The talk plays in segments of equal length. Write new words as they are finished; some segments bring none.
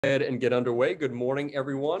Ahead and get underway. Good morning,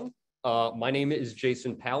 everyone. My name is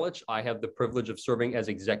Jason Palich. I have the privilege of serving as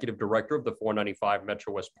Executive Director of the 495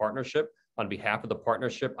 MetroWest Partnership. On behalf of the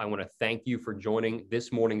partnership, I want to thank you for joining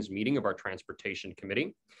this morning's meeting of our Transportation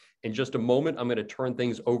Committee. In just a moment, I'm going to turn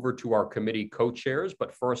things over to our committee co-chairs,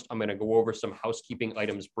 but first I'm going to go over some housekeeping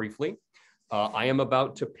items briefly. I am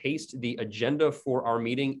about to paste the agenda for our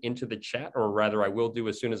meeting into the chat, or rather I will do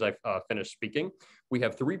as soon as I finish speaking. We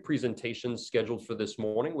have 3 presentations scheduled for this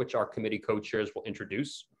morning, which our committee co-chairs will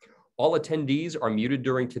introduce. All attendees are muted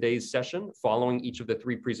during today's session. Following each of the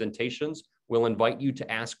 3 presentations, we'll invite you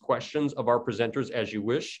to ask questions of our presenters as you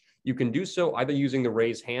wish. You can do so either using the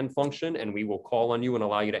raise hand function, and we will call on you and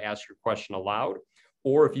allow you to ask your question aloud.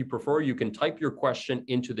 Or if you prefer, you can type your question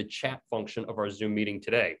into the chat function of our Zoom meeting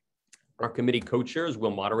today. Our committee co-chairs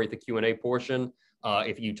will moderate the Q&A portion.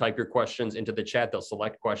 If you type your questions into the chat, they'll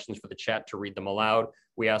select questions for the chat to read them aloud.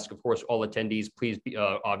 We ask, of course, all attendees, please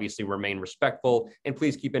obviously remain respectful and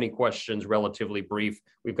please keep any questions relatively brief.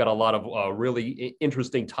 We've got a lot of really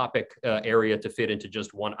interesting topic area to fit into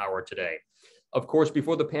just 1 hour today. Of course,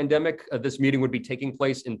 before the pandemic, this meeting would be taking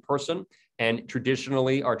place in person, and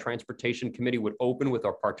traditionally our Transportation Committee would open with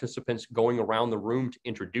our participants going around the room to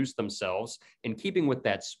introduce themselves. In keeping with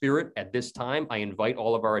that spirit, at this time, I invite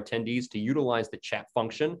all of our attendees to utilize the chat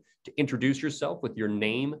function to introduce yourself with your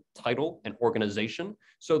name, title, and organization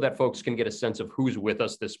so that folks can get a sense of who's with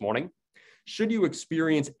us this morning. Should you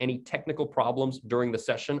experience any technical problems during the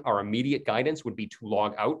session, our immediate guidance would be to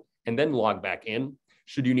log out and then log back in.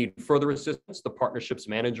 Should you need further assistance, the partnership's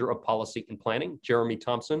Manager of Policy and Planning, Jeremy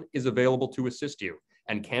Thompson, is available to assist you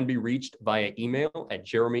and can be reached via email at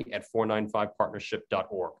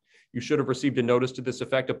jeremy@495partnership.org. You should have received a notice to this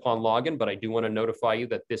effect upon login, but I do want to notify you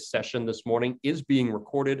that this session this morning is being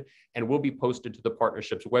recorded and will be posted to the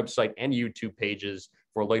partnership's website and YouTube pages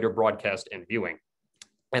for later broadcast and viewing.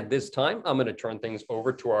 At this time, I'm going to turn things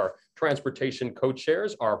over to our transportation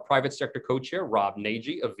co-chairs, our private sector co-chair, Rob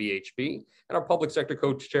Nagy of VHB, and our public sector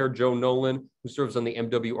co-chair, Joe Nolan, who serves on the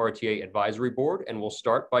MWRTA Advisory Board. And we'll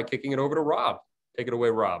start by kicking it over to Rob. Take it away,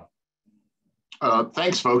 Rob.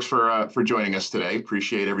 Thanks, folks, for joining us today.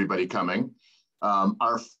 Appreciate everybody coming.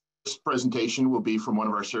 Our first presentation will be from one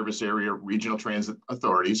of our service area regional transit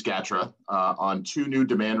authorities, GATRA, on 2 new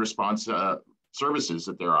demand response services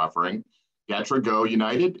that they're offering. GATRA Go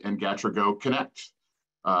United and GATRA Go Connect,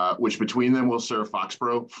 which between them will serve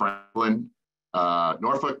Foxborough, Franklin,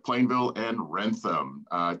 Norfolk, Plainville, and Wrentham.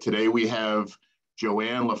 Today we have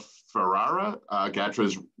Joanne LaFerrara,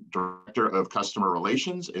 GATRA's Director of Customer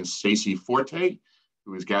Relations, and Stacey Forte,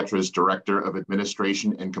 who is GATRA's Director of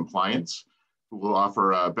Administration and Compliance, who will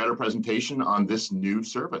offer a better presentation on this new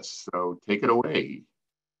service. So take it away.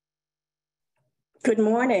 Good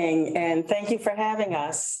morning, and thank you for having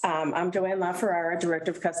us. I'm Joanne LaFerrara,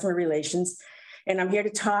 Director of Customer Relations, and I'm here to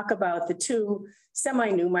talk about the 2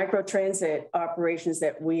 semi-new microtransit operations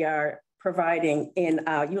that we are providing in,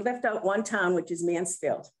 you left out one town, which is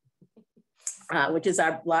Mansfield, which is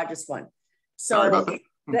our largest one. So sorry about that.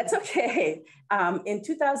 That's okay. In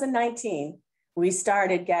 2019, we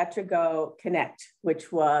started GATRA Go Connect,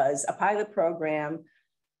 which was a pilot program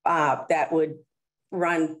that would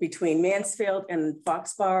run between Mansfield and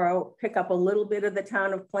Foxborough, pick up a little bit of the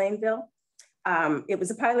town of Plainville. It was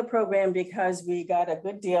a pilot program because we got a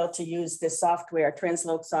good deal to use this software,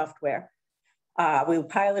 Transloc software. We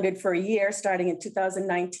piloted for a year starting in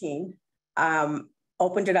 2019,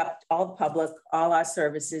 opened it up to all the public. All our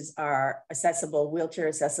services are accessible, wheelchair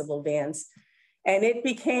accessible vans. And it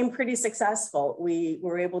became pretty successful. We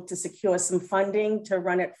were able to secure some funding to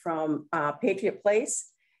run it from Patriot Place,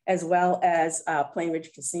 as well as Plain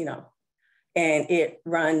Ridge Casino. And it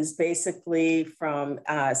runs basically from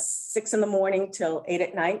 6 in the morning till 8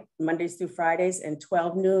 at night, Mondays through Fridays, and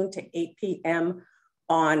 12 noon to 8 p.m.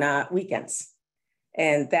 on weekends.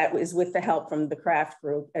 And that was with the help from the Craft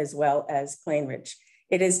Group as well as Plain Ridge.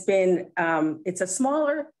 It has been, it's a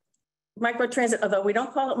smaller microtransit, although we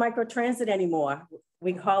don't call it microtransit anymore.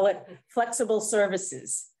 We call it flexible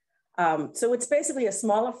services. So it's basically a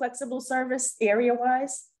smaller flexible service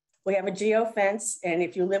area-wise. We have a geofence, and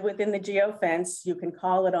if you live within the geofence, you can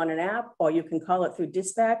call it on an app or you can call it through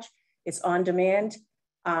dispatch. It's on demand,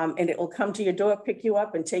 and it will come to your door, pick you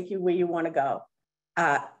up, and take you where you want to go.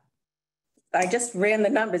 I just ran the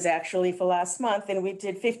numbers actually for last month, and we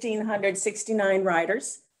did 1,569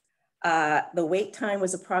 riders. The wait time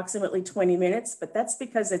was approximately 20 minutes, but that's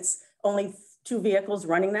because it's only 2 vehicles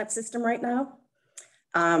running that system right now.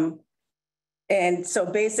 And so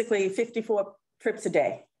basically 54 trips a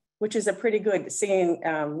day, which is a pretty good seeing,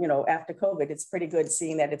 you know, after COVID, it's pretty good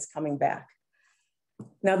seeing that it's coming back.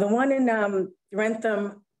 Now the one in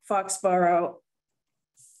Wrentham, Foxborough,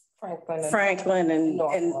 Franklin and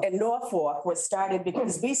Norfolk. Was started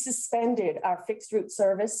because we suspended our fixed route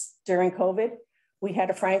service during COVID. We had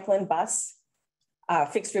a Franklin bus,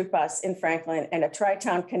 fixed route bus in Franklin, and a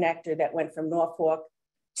tri-town connector that went from Norfolk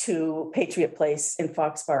to Patriot Place in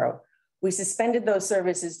Foxborough. We suspended those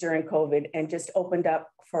services during COVID and just opened up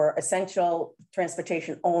for essential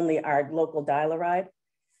transportation only, our local dial-a-ride.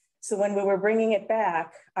 So when we were bringing it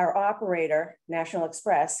back, our operator, National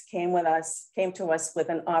Express, came to us with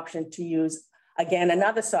an option to use, again,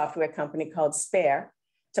 another software company called Spare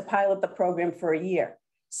to pilot the program for a year.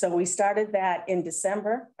 So we started that in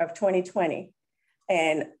December of 2020.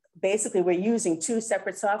 And basically we're using two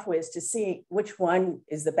separate softwares to see which one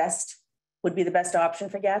is the best, would be the best option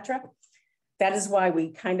for GATRA. That is why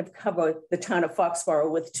we kind of cover the town of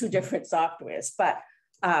Foxborough with two different softwares. But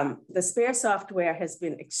the Spare software has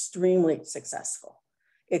been extremely successful.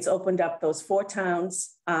 It's opened up those 4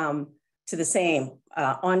 towns to the same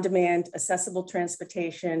on-demand, accessible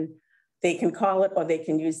transportation. They can call it or they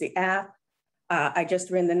can use the app. I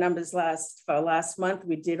just ran the numbers for last month.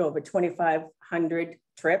 We did over 2,500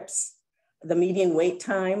 trips. The median wait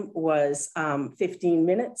time was 15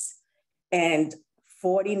 minutes, and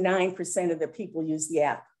 49% of the people use the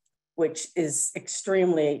app, which is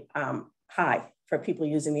extremely high for people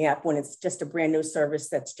using the app when it's just a brand new service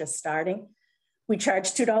that's just starting. We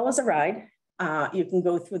charge $2 a ride. You can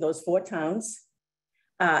go through those 4 towns.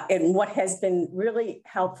 And what has been really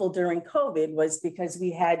helpful during COVID was because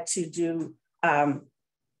we had to do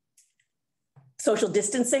social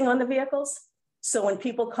distancing on the vehicles. So when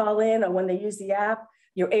people call in or when they use the app,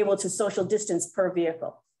 you're able to social distance per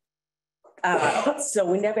vehicle. So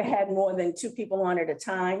we never had more than 2 people on at a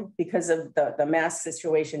time because of the mask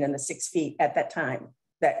situation and the 6 feet at that time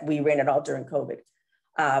that we ran it all during COVID.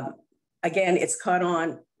 Again, it's caught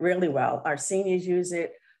on really well. Our seniors use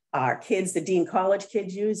it. Our kids, the Dean College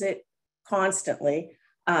kids use it constantly.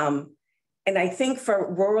 And I think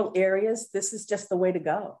for rural areas, this is just the way to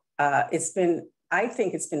go. I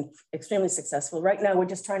think it's been extremely successful. Right now, we're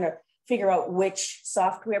just trying to figure out which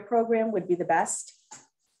software program would be the best.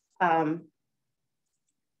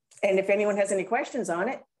 And if anyone has any questions on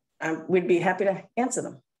it, we'd be happy to answer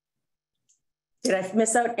them. Did I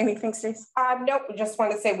miss out anything, Stacey? Nope, just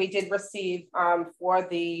want to say we did receive for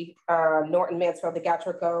the Norton Mansfield, the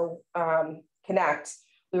GATRA Go Connect,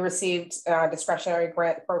 we received discretionary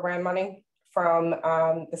grant program money from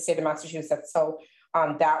the state of Massachusetts. So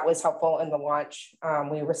that was helpful in the launch.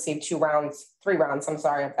 We received 3 rounds, I'm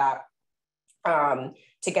sorry, of that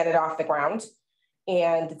to get it off the ground.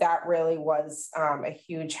 And that really was a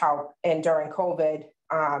huge help. And during COVID,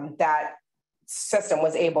 that system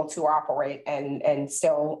was able to operate and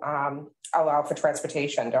still allow for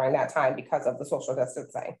transportation during that time because of the social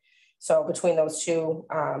distancing. So between those two,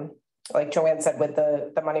 like Joanne said, with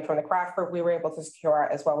the money from the craft group, we were able to secure,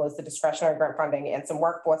 as well as the discretionary grant funding and some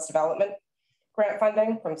workforce development grant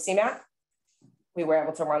funding from CMAQ, we were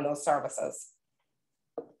able to run those services.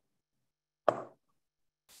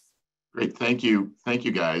 Great, thank you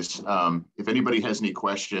guys. If anybody has any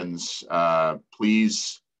questions,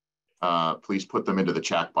 please put them into the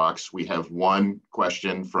chat box. We have one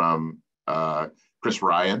question from Chris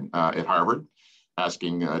Ryan at Harvard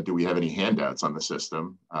asking, do we have any handouts on the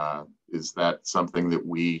system? Is that something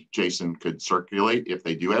that Jason could circulate if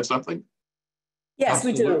they do have something? Yes,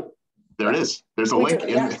 Absolutely. we do. There it is. There's a link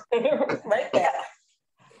in right there.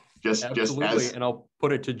 Just as, and I'll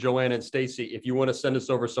put it to Joanne and Stacy. If you want to send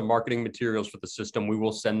us over some marketing materials for the system, we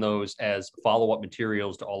will send those as follow-up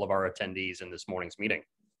materials to all of our attendees in this morning's meeting.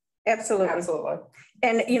 Absolutely.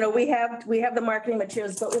 And we have the marketing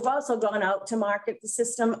materials, but we've also gone out to market the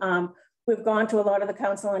system. We've gone to a lot of the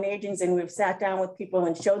council on agings and we've sat down with people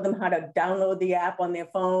and showed them how to download the app on their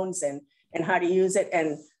phones and how to use it.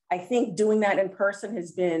 And I think doing that in person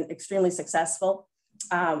has been extremely successful,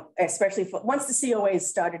 especially once the COAs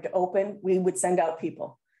started to open, we would send out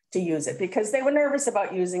people to use it because they were nervous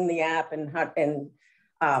about using the app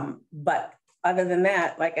but other than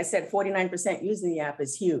that, like I said, 49% using the app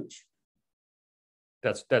is huge.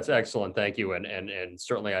 That's excellent. Thank you. And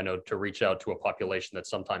certainly I know to reach out to a population that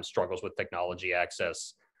sometimes struggles with technology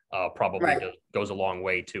access probably goes a long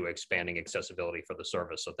way to expanding accessibility for the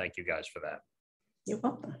service. So thank you guys for that. You're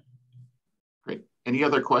welcome. Great. Any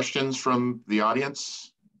other questions from the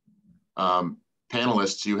audience?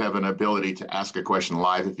 Panelists, you have an ability to ask a question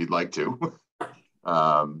live if you'd like to.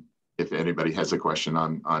 If anybody has a question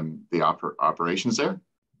on the operations there.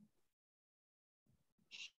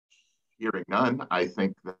 Hearing none, I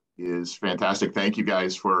think that is fantastic. Thank you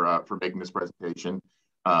guys for making this presentation.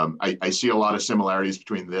 I see a lot of similarities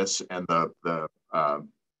between this and the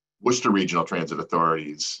Worcester Regional Transit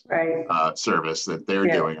Authority's service that they're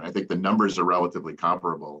doing. And I think the numbers are relatively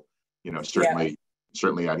comparable, you know, certainly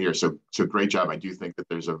out here. So great job. I do think that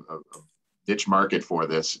there's a niche market for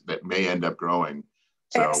this that may end up growing.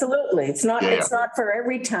 So, absolutely. It's not for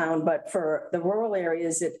every town, but for the rural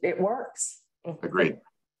areas, it works. Agreed.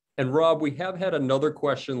 And Rob, we have had another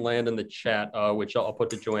question land in the chat, which I'll put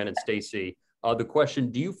to Joanne and Stacy. The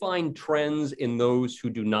question, do you find trends in those who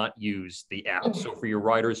do not use the app? So for your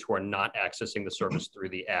riders who are not accessing the service through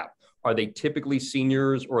the app, are they typically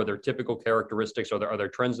seniors, or are there typical characteristics? Are there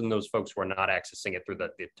trends in those folks who are not accessing it through the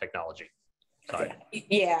technology side?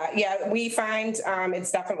 Yeah, we find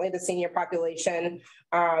it's definitely the senior population,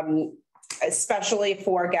 especially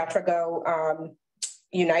for GATRA Go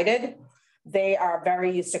United. They are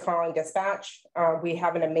very used to calling dispatch. We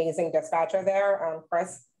have an amazing dispatcher there,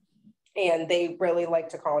 Chris, and they really like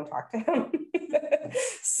to call and talk to him.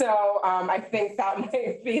 So I think that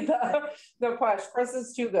might be the push. Chris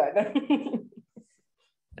is too good.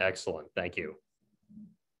 Excellent, thank you.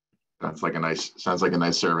 Sounds like a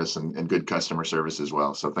nice service and good customer service as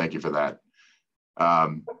well. So thank you for that.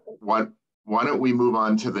 Why don't we move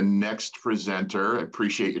on to the next presenter? I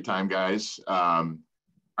appreciate your time, guys.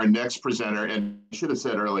 Our next presenter, and I should have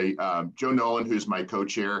said early, Joe Nolan, who's my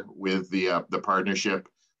co-chair with the partnership,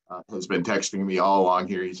 has been texting me all along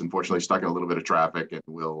here. He's unfortunately stuck in a little bit of traffic, and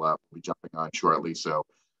we'll be jumping on shortly. So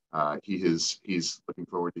he's looking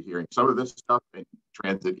forward to hearing some of this stuff. And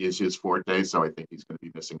transit is his forte, so I think he's going to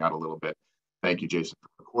be missing out a little bit. Thank you, Jason, for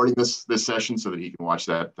recording this session so that he can watch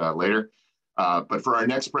that later. But for our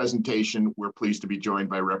next presentation, we're pleased to be joined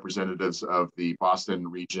by representatives of the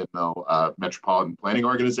Boston Regional Metropolitan Planning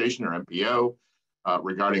Organization, or MPO,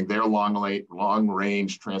 regarding their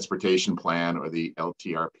long-range transportation plan, or the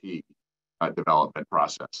LTRP development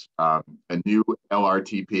process. A new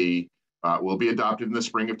LRTP will be adopted in the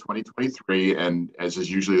spring of 2023, and as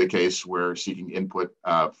is usually the case, we're seeking input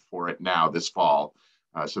for it now this fall,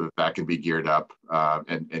 so that can be geared up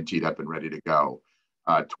and teed up and ready to go.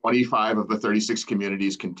 25 of the 36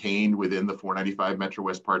 communities contained within the 495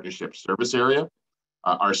 MetroWest Partnership service area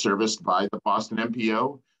are serviced by the Boston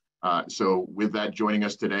MPO. So with that, joining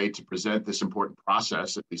us today to present this important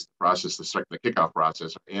process, at least the process, the kickoff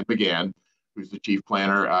process, Ann McGann, who's the chief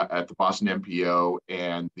planner at the Boston MPO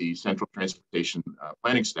and the Central Transportation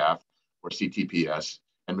Planning Staff, or CTPS,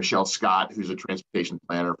 and Michelle Scott, who's a transportation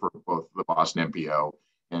planner for both the Boston MPO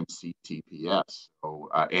and CTPS. So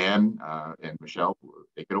Ann and Michelle,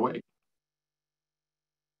 take it away.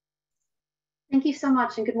 Thank you so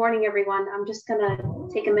much, and good morning, everyone. I'm just gonna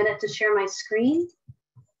take a minute to share my screen.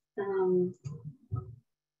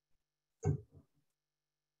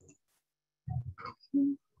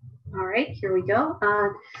 All right, here we go.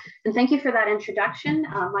 And thank you for that introduction.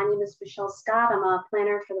 My name is Michelle Scott. I'm a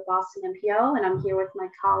planner for the Boston MPO, and I'm here with my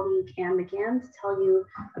colleague, Ann McGann, to tell you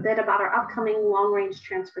a bit about our upcoming long-range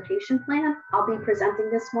transportation plan. I'll be presenting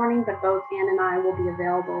this morning, but both Ann and I will be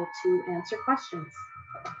available to answer questions.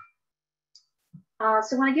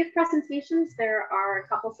 So when I give presentations, there are a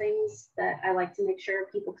couple things that I like to make sure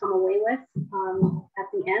people come away with at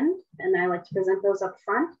the end, and I like to present those up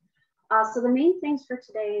front. So the main things for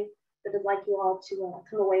today that I'd like you all to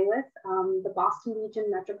come away with, the Boston Region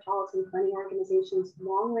Metropolitan Planning Organization's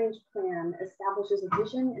long-range plan establishes a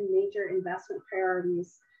vision and major investment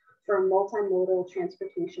priorities for multimodal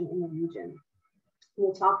transportation in the region.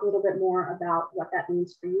 We'll talk a little bit more about what that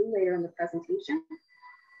means for you later in the presentation.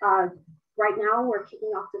 Right now, we're kicking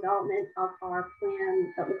off development of our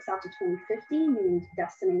plan that looks out to 2050, named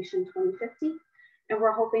Destination 2050. And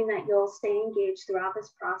we're hoping that you'll stay engaged throughout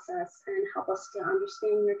this process and help us to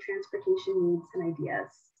understand your transportation needs and ideas.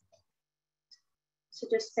 So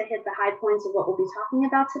just to hit the high points of what we'll be talking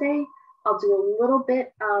about today, I'll do a little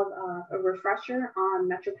bit of a refresher on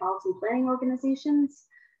metropolitan planning organizations,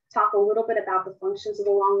 talk a little bit about the functions of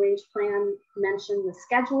the long-range plan, mention the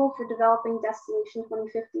schedule for developing Destination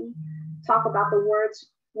 2050, talk about the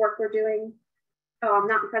work we're doing. Oh, I'm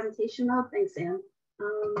not in presentation mode. Thanks, Ann.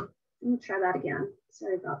 Let me try that again.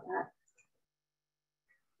 Sorry about that.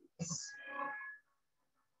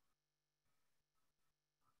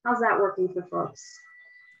 How's that working for folks?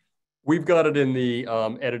 We've got it in the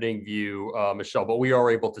editing view, Michelle, but we are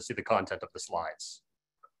able to see the content of the slides.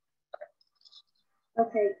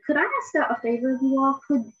 Okay, could I ask a favor of you all?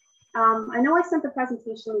 I know I sent the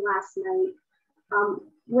presentation last night.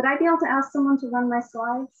 Would I be able to ask someone to run my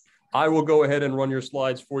slides? I will go ahead and run your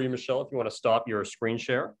slides for you, Michelle, if you want to stop your screen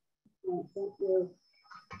share. Oh, thank you.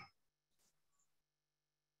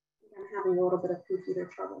 I'm having a little bit of computer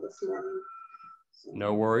trouble this morning. So.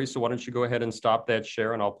 No worries. So why don't you go ahead and stop that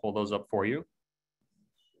share and I'll pull those up for you.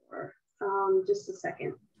 Sure. Just a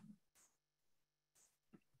second.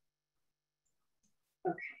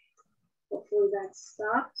 Okay, hopefully that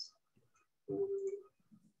stopped. Okay.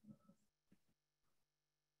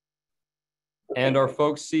 And are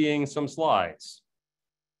folks seeing some slides?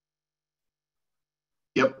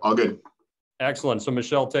 Yep, all good. Excellent. So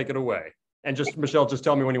Michelle, take it away. And just Michelle, just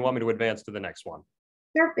tell me when you want me to advance to the next one.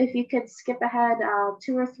 Sure, if you could skip ahead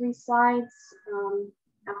 2 or 3 slides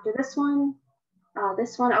after this one.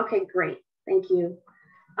 Okay, great, thank you.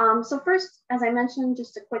 So first, as I mentioned,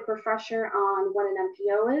 just a quick refresher on what an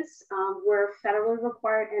MPO is. We're federally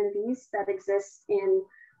required entities that exist in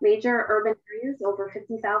major urban areas, over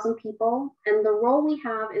 50,000 people. And the role we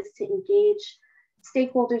have is to engage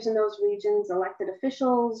stakeholders in those regions, elected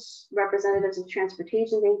officials, representatives of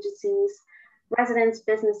transportation agencies, residents,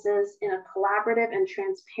 businesses, in a collaborative and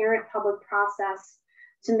transparent public process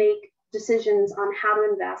to make decisions on how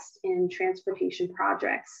to invest in transportation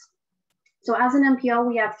projects. So as an MPO,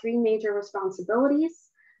 we have 3 major responsibilities.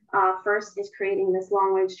 First is creating this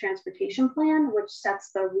long-range transportation plan, which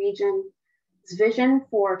sets the region's vision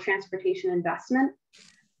for transportation investment.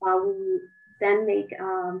 We then make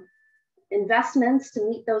investments to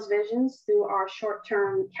meet those visions through our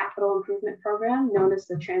short-term capital improvement program, known as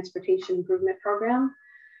the Transportation Improvement Program.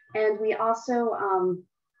 And we also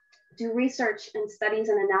do research and studies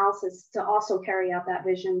and analysis to also carry out that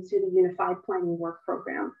vision through the Unified Planning Work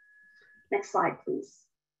Program. Next slide, please.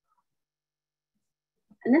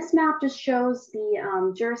 And this map just shows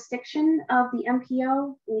the jurisdiction of the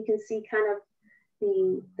MPO. And you can see kind of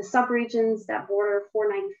the subregions that border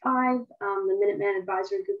 495, the Minuteman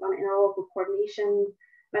Advisory Group on Interlocal Coordination,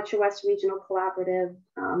 MetroWest Regional Collaborative,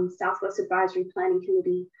 Southwest Advisory Planning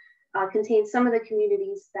Committee, contains some of the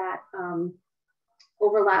communities that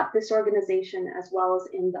overlap this organization, as well as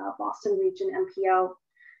in the Boston region MPO.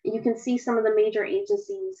 And you can see some of the major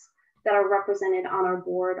agencies that are represented on our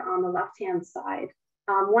board on the left-hand side.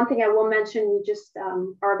 One thing I will mention, we just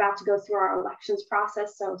are about to go through our elections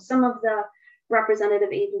process. So some of the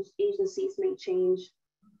representative agencies may change,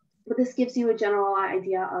 but this gives you a general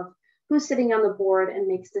idea of who's sitting on the board and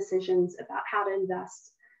makes decisions about how to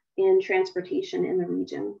invest in transportation in the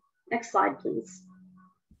region. Next slide, please.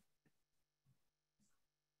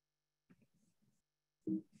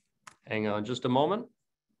 Hang on just a moment.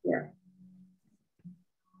 Yeah.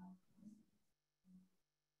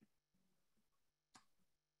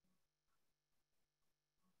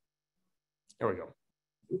 There we go.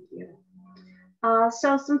 Thank you.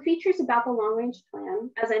 So some features about the long-range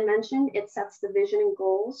plan. As I mentioned, it sets the vision and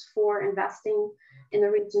goals for investing in the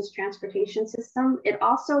region's transportation system. It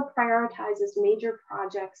also prioritizes major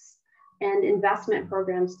projects and investment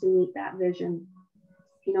programs to meet that vision.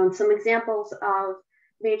 You know, and some examples of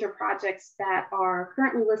major projects that are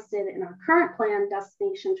currently listed in our current plan,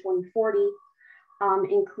 Destination 2040,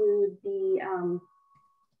 include the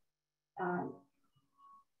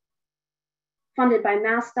funded by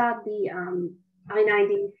MassDOT, the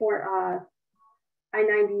I-90 for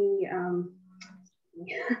I-90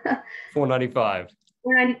 495.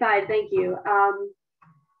 495, thank you.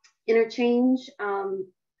 Interchange,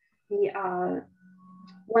 the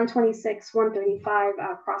 126, 135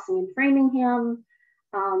 crossing in Framingham,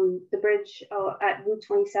 the bridge at Route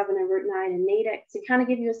 27 and Route 9 in Natick, to kind of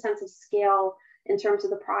give you a sense of scale in terms of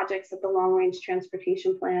the projects that the long-range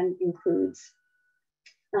transportation plan includes.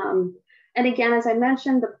 And again, as I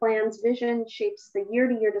mentioned, the plan's vision shapes the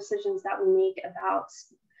year-to-year decisions that we make about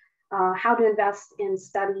how to invest in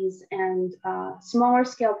studies and smaller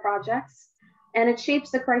scale projects. And it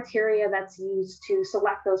shapes the criteria that's used to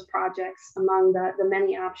select those projects among the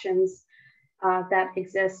many options that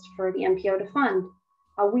exist for the MPO to fund.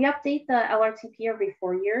 We update the LRTP every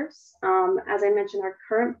 4 years. As I mentioned, our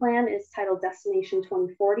current plan is titled Destination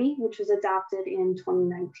 2040, which was adopted in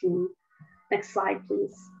 2019. Next slide,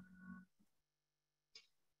 please.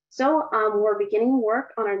 So we're beginning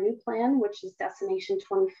work on our new plan, which is Destination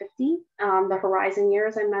 2050. The horizon year,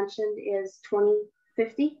 as I mentioned, is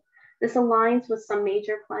 2050. This aligns with some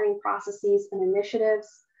major planning processes and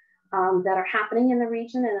initiatives that are happening in the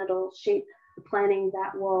region, and it'll shape the planning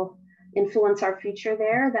that will influence our future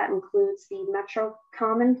there. That includes the Metro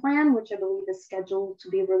Common Plan, which I believe is scheduled to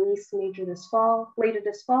be released later this fall,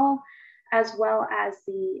 as well as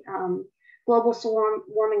the Global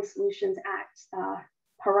Warming Solutions Act,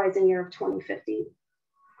 horizon year of 2050.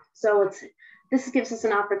 So this gives us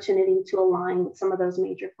an opportunity to align with some of those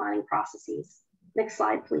major planning processes. Next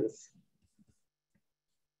slide, please.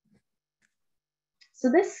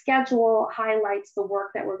 So this schedule highlights the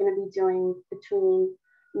work that we're going to be doing between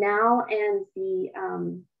now and the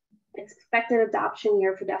expected adoption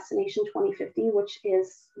year for Destination 2050, which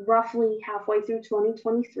is roughly halfway through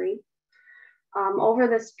 2023. Over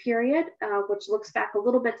this period, which looks back a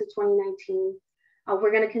little bit to 2019,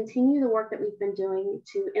 we're going to continue the work that we've been doing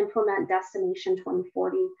to implement Destination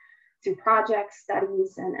 2040 through projects,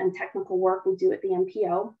 studies, and technical work we do at the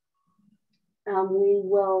MPO. We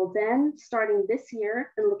will then, starting this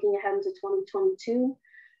year and looking ahead into 2022,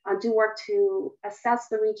 do work to assess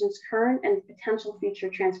the region's current and potential future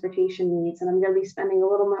transportation needs. And I'm going to be spending a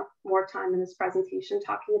little more time in this presentation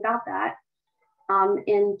talking about that.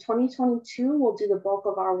 In 2022, we'll do the bulk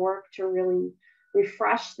of our work to really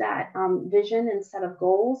refresh that vision and set of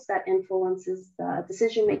goals that influences the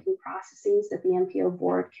decision-making processes that the MPO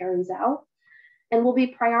board carries out. And we'll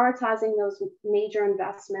be prioritizing those major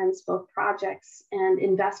investments, both projects and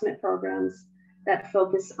investment programs that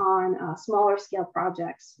focus on smaller scale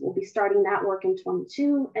projects. We'll be starting that work in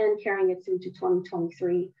 22 and carrying it through to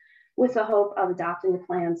 2023 with the hope of adopting the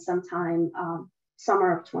plan sometime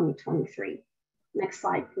summer of 2023. Next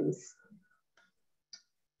slide, please.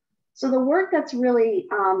 So the work that's really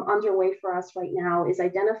underway for us right now is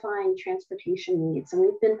identifying transportation needs. And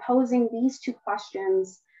we've been posing these two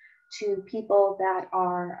questions to people that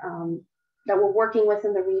are that we're working with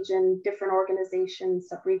in the region, different organizations,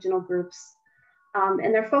 sub-regional groups.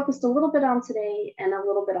 And they're focused a little bit on today and a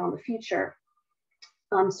little bit on the future.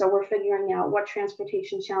 So we're figuring out what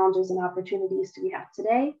transportation challenges and opportunities do we have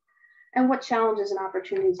today, and what challenges and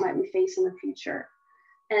opportunities might we face in the future.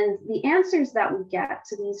 And the answers that we get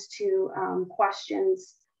to these two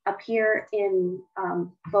questions appear in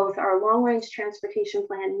both our long-range transportation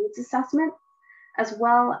plan needs assessment, as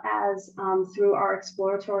well as through our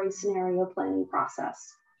exploratory scenario planning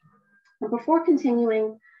process. And before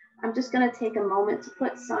continuing, I'm just going to take a moment to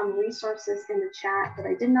put some resources in the chat that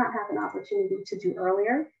I did not have an opportunity to do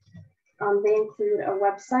earlier. They include a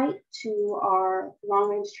website to our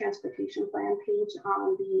long-range transportation plan page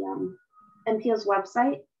on the MPO's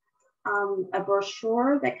website, a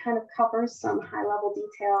brochure that kind of covers some high-level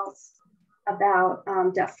details about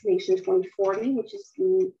Destination 2040, which is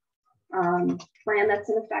the plan that's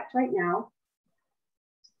in effect right now.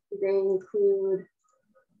 They include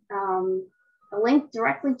a link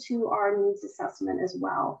directly to our needs assessment as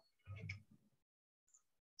well.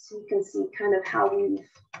 So you can see kind of how we've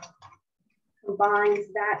combined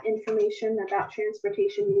that information about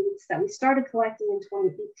transportation needs that we started collecting in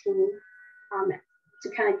 2018 to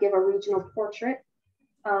kind of give a regional portrait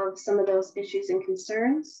of some of those issues and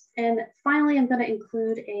concerns. And finally, I'm going to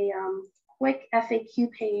include a quick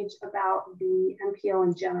FAQ page about the MPO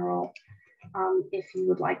in general, if you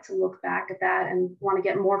would like to look back at that and want to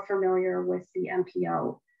get more familiar with the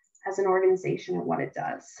MPO as an organization and what it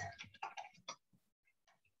does.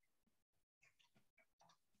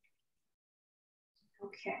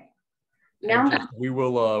 Okay. Now we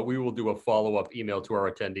will do a follow-up email to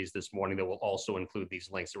our attendees this morning that will also include these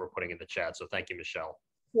links that we're putting in the chat. So thank you, Michelle.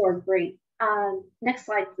 Sure, great. Next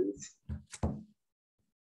slide, please.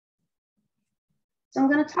 So I'm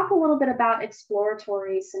going to talk a little bit about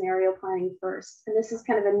exploratory scenario planning first. And this is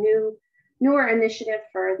kind of a newer initiative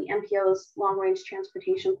for the MPO's long-range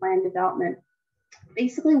transportation plan development.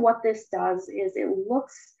 Basically what this does is it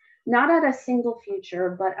looks not at a single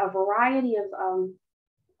future, but a variety of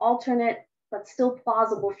alternate but still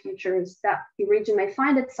plausible futures that the region may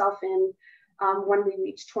find itself in when we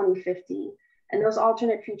reach 2050. And those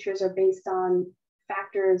alternate futures are based on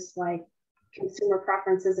factors like consumer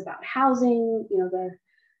preferences about housing, you know,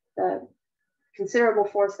 the considerable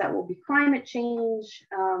force that will be climate change,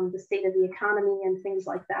 the state of the economy and things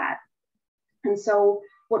like that. And so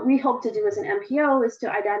what we hope to do as an MPO is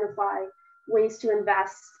to identify ways to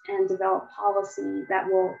invest and develop policy that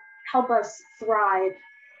will help us thrive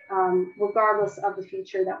regardless of the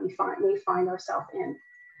future that we find ourselves in.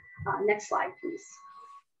 Next slide, please.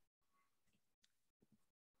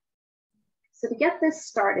 So to get this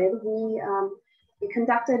started, we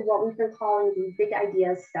conducted what we've been calling the Big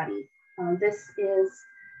Ideas Study. This is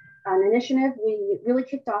an initiative we really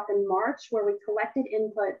kicked off in March, where we collected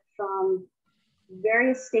input from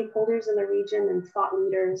various stakeholders in the region and thought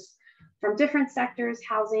leaders from different sectors: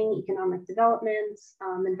 housing, economic development,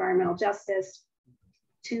 environmental justice,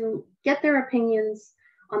 to get their opinions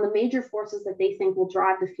on the major forces that they think will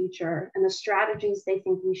drive the future and the strategies they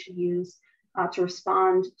think we should use to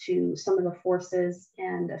respond to some of the forces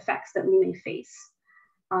and effects that we may face.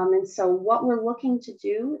 And so what we're looking to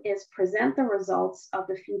do is present the results of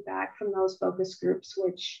the feedback from those focus groups,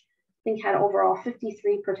 which I think had overall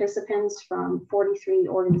 53 participants from 43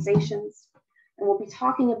 organizations. And we'll be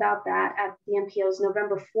talking about that at the MPO's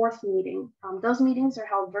November 4th meeting. Those meetings are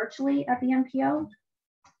held virtually at the MPO.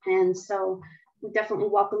 And so we definitely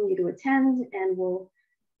welcome you to attend, and we'll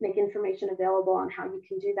make information available on how you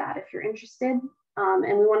can do that if you're interested.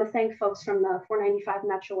 And we want to thank folks from the 495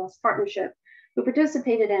 MetroWest Partnership who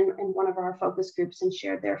participated in one of our focus groups and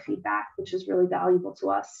shared their feedback, which is really valuable to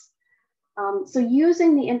us. So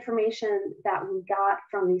using the information that we got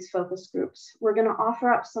from these focus groups, we're going to offer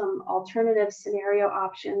up some alternative scenario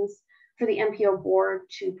options for the MPO board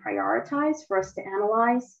to prioritize for us to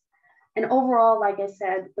analyze. And overall, like I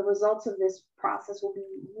said, the results of this process will be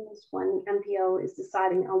used when MPO is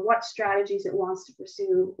deciding on what strategies it wants to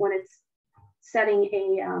pursue when it's setting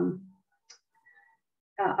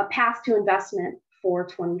a path to investment for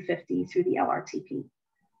 2050 through the LRTP.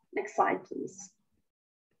 Next slide, please.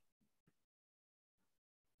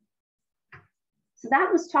 So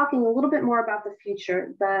that was talking a little bit more about the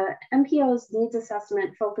future. The MPO's needs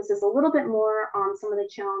assessment focuses a little bit more on some of the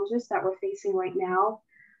challenges that we're facing right now.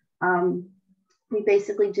 We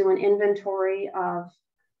basically do an inventory of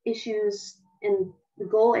issues in the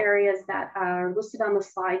goal areas that are listed on the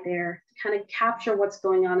slide there to kind of capture what's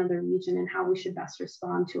going on in the region and how we should best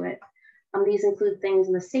respond to it. These include things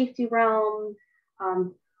in the safety realm,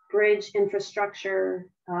 bridge infrastructure,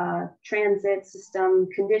 transit system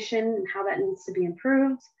condition and how that needs to be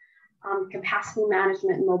improved, capacity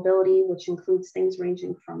management and mobility, which includes things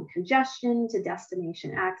ranging from congestion to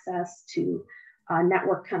destination access to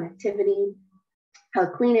network connectivity,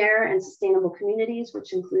 clean air and sustainable communities,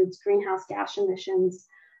 which includes greenhouse gas emissions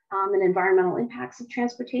and environmental impacts of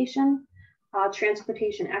transportation,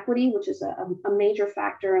 transportation equity, which is a major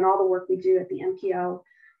factor in all the work we do at the MPO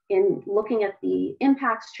in looking at the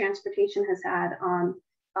impacts transportation has had on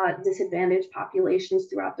disadvantaged populations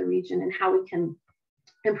throughout the region and how we can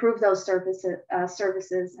improve those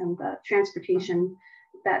services and the transportation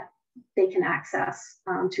that they can access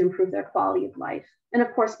to improve their quality of life. And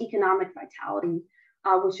of course, economic vitality,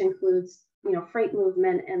 which includes freight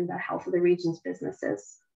movement and the health of the region's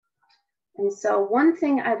businesses. And so one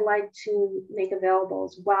thing I'd like to make available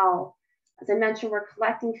as well, as I mentioned, we're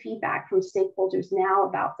collecting feedback from stakeholders now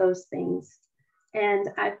about those things. And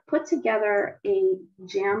I've put together a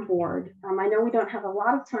jam board. I know we don't have a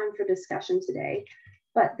lot of time for discussion today,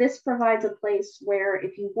 but this provides a place where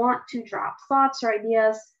if you want to drop thoughts or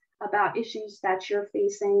ideas about issues that you're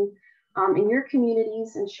facing in your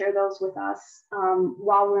communities and share those with us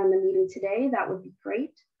while we're in the meeting today, that would be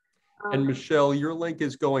great. And Michelle, your link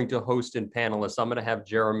is going to host and panelists. I'm going to have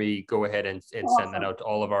Jeremy go ahead and send that out to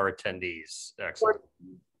all of our attendees. Excellent.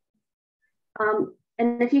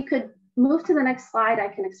 And if you could move to the next slide, I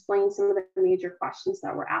can explain some of the major questions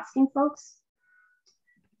that we're asking folks.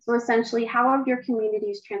 So essentially, how have your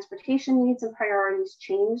community's transportation needs and priorities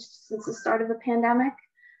changed since the start of the pandemic?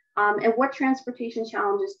 And what transportation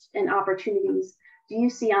challenges and opportunities do you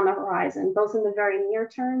see on the horizon, both in the very near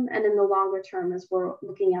term and in the longer term as we're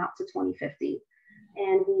looking out to 2050?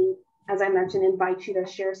 And we, as I mentioned, invite you to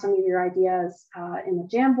share some of your ideas in the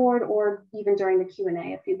Jamboard or even during the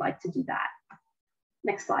Q&A if you'd like to do that.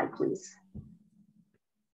 Next slide, please.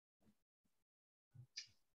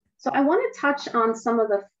 So I want to touch on some of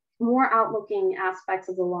the more outlooking aspects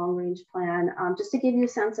of the long-range plan, just to give you a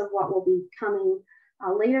sense of what will be coming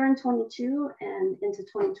later in 22 and into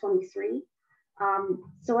 2023.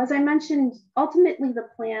 So as I mentioned, ultimately the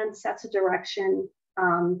plan sets a direction,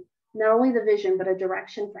 not only the vision, but a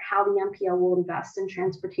direction for how the MPO will invest in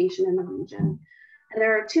transportation in the region. And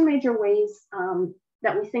there are two major ways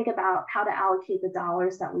that we think about how to allocate the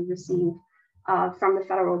dollars that we receive from the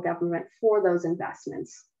federal government for those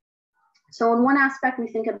investments. So in one aspect, we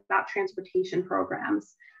think about transportation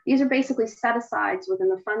programs. These are basically set-asides within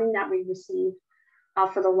the funding that we receive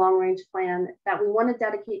for the long-range plan that we want to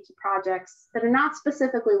dedicate to projects that are not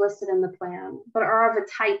specifically listed in the plan, but are of a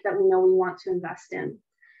type that we know we want to invest in.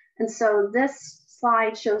 And so this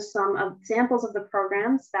slide shows some examples of the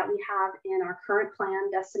programs that we have in our current plan,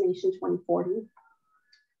 Destination 2040.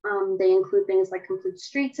 They include things like complete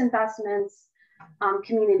streets investments,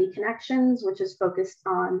 community connections, which is focused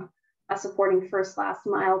on supporting first last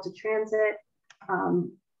mile to transit,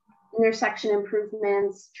 intersection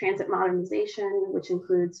improvements, transit modernization, which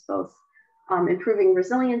includes both improving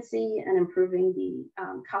resiliency and improving the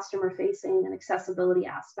customer facing and accessibility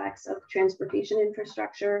aspects of transportation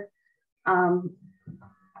infrastructure,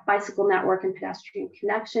 bicycle network and pedestrian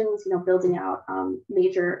connections, building out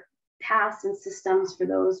major paths and systems for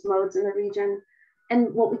those modes in the region,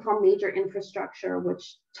 and what we call major infrastructure,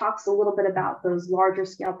 which talks a little bit about those larger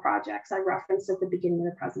scale projects I referenced at the beginning of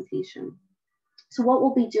the presentation. So what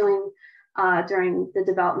we'll be doing during the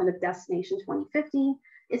development of Destination 2050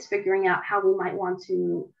 is figuring out how we might want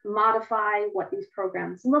to modify what these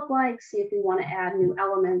programs look like, see if we want to add new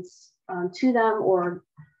elements to them or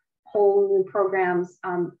whole new programs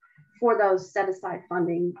for those set aside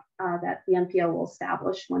funding that the MPO will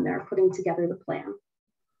establish when they're putting together the plan.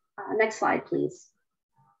 Next slide, please.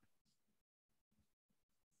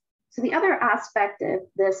 So the other aspect of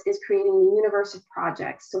this is creating the universe of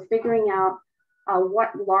projects. So figuring out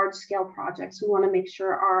what large scale projects we want to make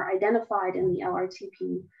sure are identified in the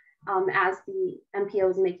LRTP as the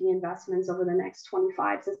MPO is making investments over the next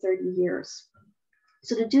 25 to 30 years.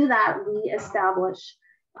 So to do that, we establish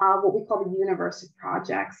what we call the universe of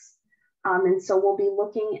projects. And so we'll be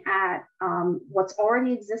looking at what's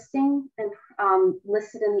already existing and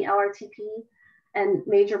listed in the LRTP and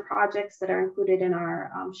major projects that are included in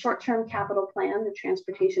our short-term capital plan, the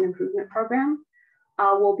Transportation Improvement Program.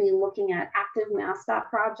 We'll be looking at active MassDOT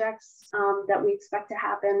projects that we expect to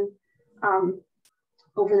happen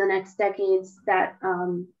over the next decades that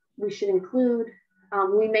we should include.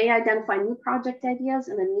 We may identify new project ideas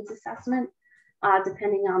in the needs assessment,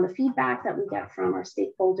 depending on the feedback that we get from our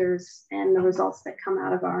stakeholders and the results that come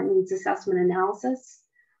out of our needs assessment analysis.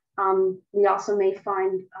 We also may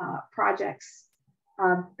find projects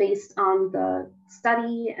based on the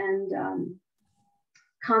study and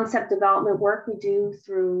concept development work we do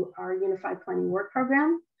through our Unified Planning Work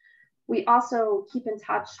Program. We also keep in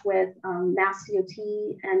touch with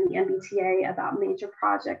MassDOT and the MBTA about major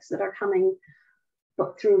projects that are coming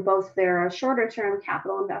through both their shorter term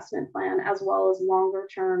capital investment plan as well as longer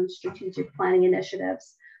term strategic planning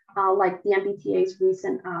initiatives, like the MBTA's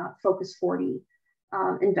recent Focus 40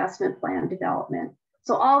 investment plan development.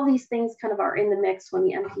 So all of these things kind of are in the mix when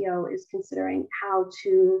the MPO is considering how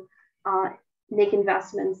to make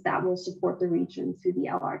investments that will support the region through the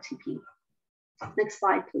LRTP. Next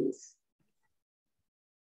slide, please.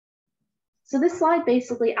 So this slide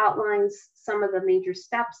basically outlines some of the major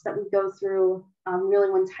steps that we go through really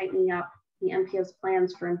when tightening up the MPO's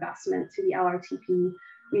plans for investment to the LRTP.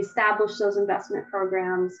 We establish those investment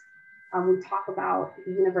programs. We talk about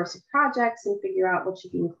the universe of projects and figure out what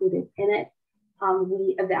should be included in it.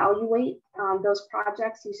 We evaluate those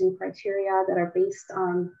projects using criteria that are based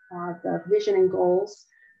on the vision and goals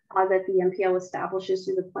that the MPO establishes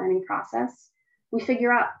through the planning process. We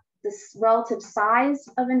figure out this relative size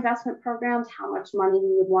of investment programs, how much money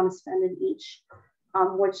we would want to spend in each,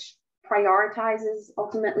 which prioritizes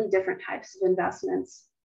ultimately different types of investments.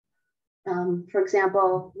 For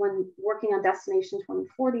example, when working on Destination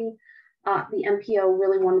 2040, the MPO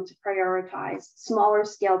really wanted to prioritize smaller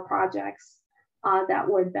scale projects that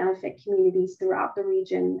would benefit communities throughout the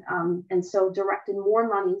region, and so directed more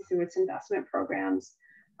money through its investment programs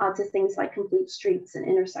to things like complete streets and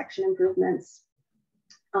intersection improvements.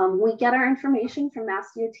 We get our information from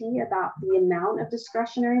MassDOT about the amount of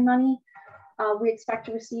discretionary money we expect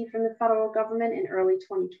to receive from the federal government in early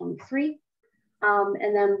 2023.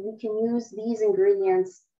 And then we can use these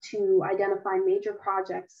ingredients to identify major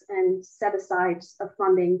projects and set aside of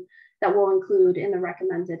funding that we'll include in the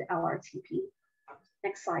recommended LRTP.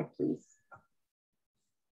 Next slide, please.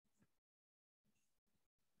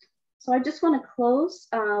 So I just want to close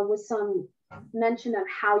with some mention of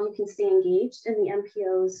how you can stay engaged in the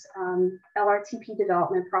MPO's LRTP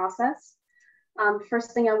development process.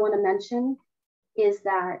 First thing I want to mention is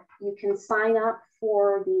that you can sign up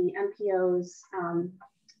for the MPO's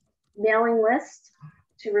mailing list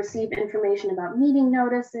to receive information about meeting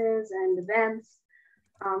notices and events,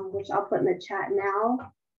 which I'll put in the chat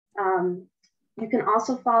now. You can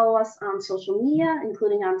also follow us on social media,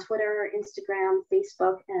 including on Twitter, Instagram,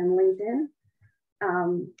 Facebook, and LinkedIn.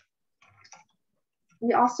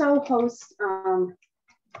 We also host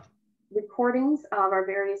recordings of our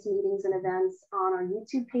various meetings and events on our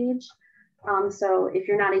YouTube page. So if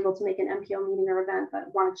you're not able to make an MPO meeting or event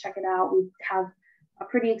but want to check it out, we have a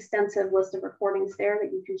pretty extensive list of recordings there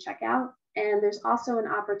that you can check out. And there's also an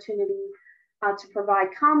opportunity to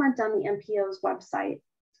provide comment on the MPO's website.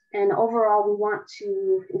 And overall, we want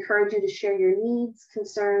to encourage you to share your needs,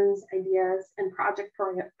 concerns, ideas, and project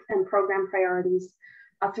and program priorities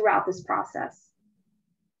throughout this process.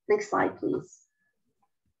 Next slide, please.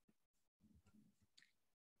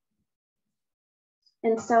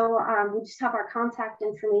 And so we just have our contact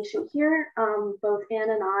information here. Both Ann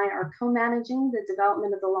and I are co-managing the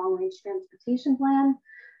development of the long-range transportation plan.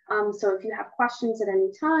 So if you have questions at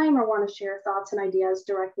any time or want to share thoughts and ideas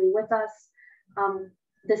directly with us,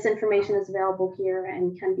 this information is available here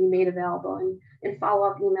and can be made available in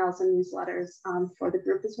follow-up emails and newsletters for the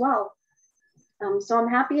group as well. So I'm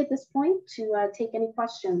happy at this point to take any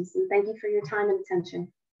questions, and thank you for your time and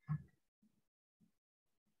attention.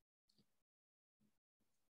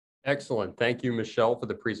 Excellent. Thank you, Michelle, for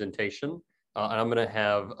the presentation. And I'm going to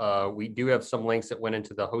have, we do have some links that went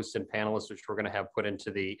into the hosts and panelists, which we're going to have put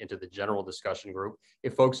into the general discussion group.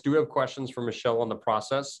 If folks do have questions for Michelle on the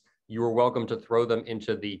process, you are welcome to throw them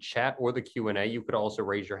into the chat or the Q&A. You could also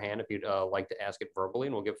raise your hand if you'd like to ask it verbally,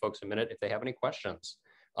 and we'll give folks a minute if they have any questions.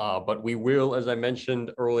 But we will, as I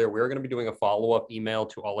mentioned earlier, we're going to be doing a follow-up email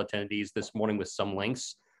to all attendees this morning with some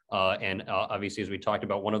links. And obviously, as we talked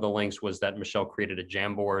about, one of the links was that Michelle created a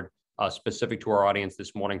Jamboard specific to our audience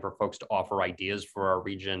this morning for folks to offer ideas for our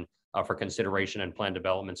region for consideration and plan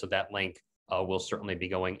development. So that link will certainly be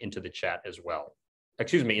going into the chat as well.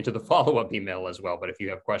 Excuse me, into the follow-up email as well. But if you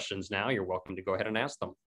have questions now, you're welcome to go ahead and ask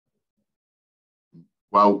them.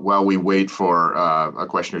 Well, while we wait for a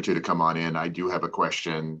question or two to come on in, I do have a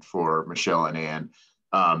question for Michelle and Ann.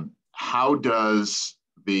 How does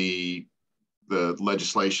the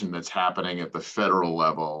legislation that's happening at the federal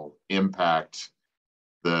level impact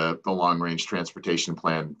the long-range transportation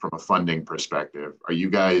plan from a funding perspective? Are you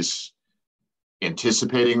guys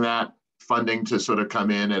anticipating that funding to sort of come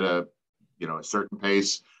in at a certain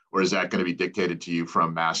pace, or is that going to be dictated to you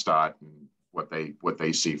from MassDOT and what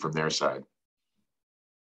they see from their side?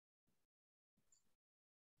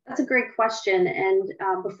 That's a great question. And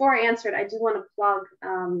before I answer it, I do want to plug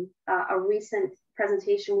a recent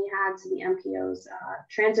presentation we had to the MPO's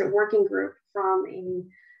transit working group from a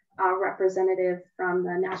representative from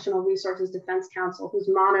the National Resources Defense Council, who's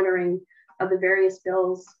monitoring the various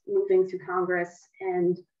bills moving through Congress,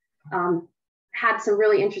 and had some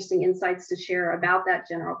really interesting insights to share about that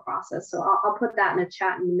general process. So I'll put that in a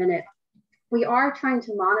chat in a minute. We are trying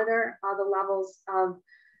to monitor the levels of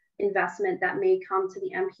investment that may come to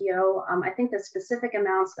the MPO. I think the specific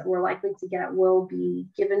amounts that we're likely to get will be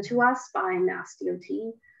given to us by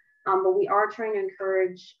MassDOT, but we are trying to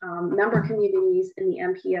encourage member communities in the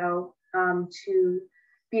MPO to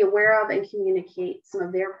be aware of and communicate some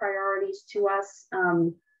of their priorities to us,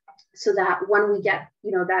 so that when we get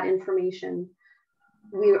that information,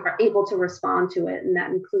 we are able to respond to it. And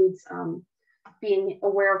that includes being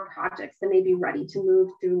aware of projects that may be ready to move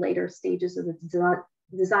through later stages of the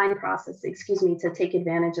design process, to take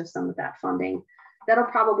advantage of some of that funding. That'll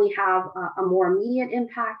probably have a more immediate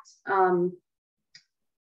impact on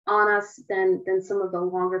us than some of the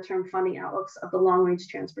longer term funding outlooks of the long range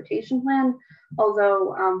transportation plan.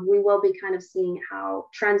 Although we will be kind of seeing how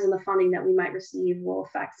trends in the funding that we might receive will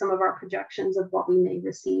affect some of our projections of what we may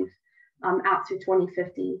receive out through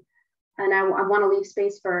 2050. And I want to leave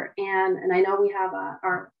space for Ann, and I know we have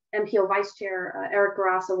our MPO Vice Chair, Eric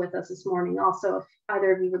Garassa, with us this morning also, if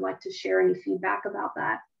either of you would like to share any feedback about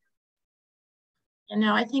that.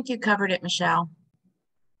 No, I think you covered it, Michelle.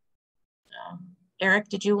 Eric,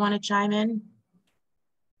 did you want to chime in?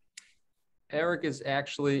 Eric is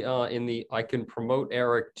actually I can promote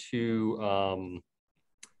Eric to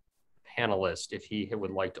panelist if he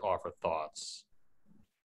would like to offer thoughts.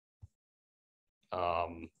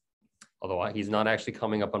 Although he's not actually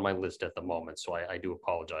coming up on my list at the moment, so I do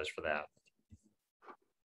apologize for that.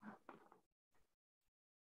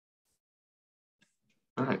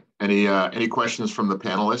 All right. Any questions from the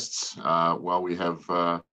panelists while we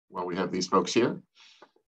have these folks here?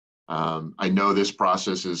 I know this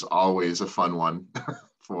process is always a fun one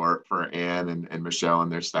for Ann and Michelle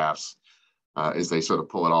and their staffs as they sort of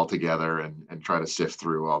pull it all together and try to sift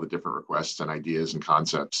through all the different requests and ideas and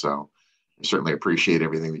concepts. So I certainly appreciate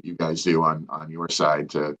everything that you guys do on your side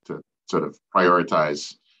to sort of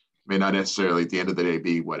prioritize. May not necessarily at the end of the day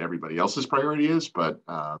be what everybody else's priority is, but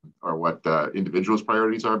or what individuals'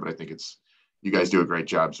 priorities are. But I think you guys do a great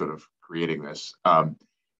job sort of creating this.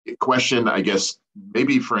 Question, I guess,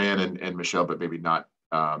 maybe for Ann and Michelle, but maybe not.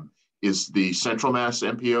 Is the Central Mass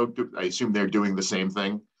MPO? I assume they're doing the same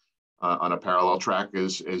thing on a parallel track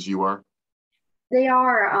as you are. They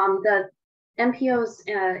are. The MPOs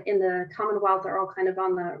in the Commonwealth are all kind of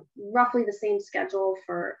on the roughly the same schedule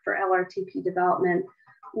for LRTP development,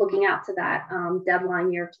 looking out to that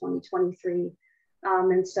deadline year of 2023.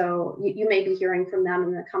 And so you may be hearing from them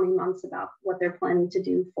in the coming months about what they're planning to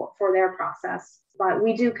do for their process. But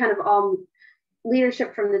we do kind of all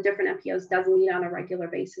leadership from the different MPOs does meet on a regular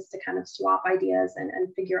basis to kind of swap ideas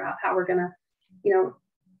and figure out how we're going to,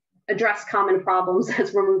 address common problems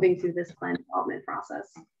as we're moving through this plan development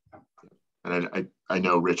process. And I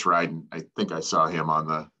know Rich Ryden, I think I saw him on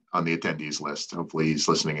the attendees list. Hopefully he's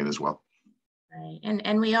listening in as well. Right.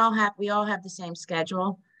 And we all have the same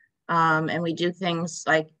schedule. And we do things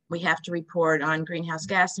like we have to report on greenhouse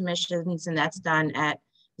gas emissions, and that's done at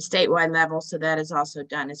the statewide level. So that is also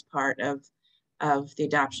done as part of the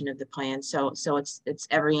adoption of the plan. So it's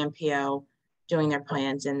every MPO doing their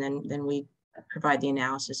plans, and then we provide the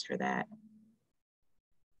analysis for that.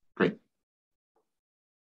 Great.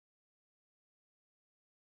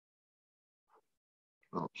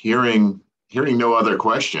 Well, hearing no other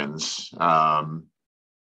questions,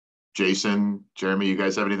 Jason, Jeremy, you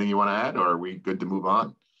guys have anything you want to add, or are we good to move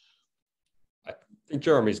on? I think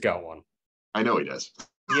Jeremy's got one. I know he does.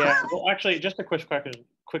 Yeah, well, actually, just a quick question,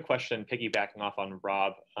 piggybacking off on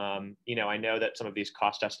Rob. You know, I know that some of these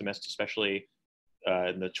cost estimates, especially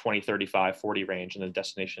in the 2035-40 range and the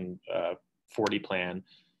destination 40 plan,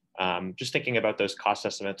 just thinking about those cost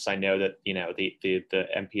estimates, I know that, you know, the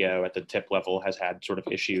MPO at the tip level has had sort of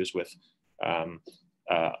issues with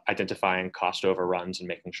identifying cost overruns and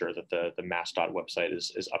making sure that the MassDOT website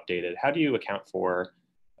is updated. How do you account for,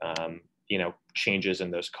 you know, changes in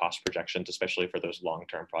those cost projections, especially for those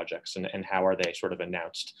long-term projects, and how are they sort of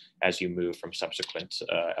announced as you move from subsequent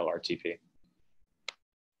LRTP?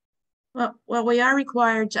 Well, we are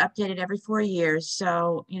required to update it every 4 years.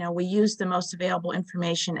 So, you know, we use the most available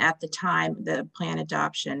information at the time, the plan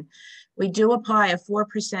adoption. We do apply a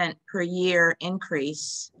 4% per year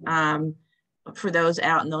increase for those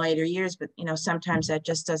out in the later years, but, you know, sometimes that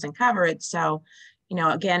just doesn't cover it. So, you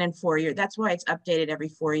know, again, in 4 years, that's why it's updated every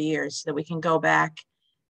 4 years, so that we can go back,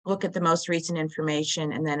 look at the most recent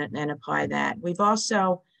information, and then apply that. We've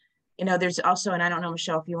also, you know, there's also, and I don't know,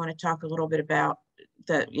 Michelle, if you want to talk a little bit about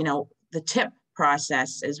the, you know, the TIP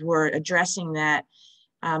process as we're addressing that.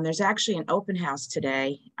 There's actually an open house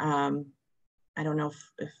today. I don't know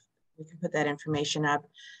if we can put that information up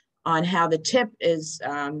on how the TIP is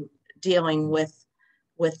dealing with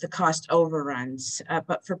the cost overruns.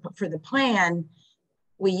 But for the plan,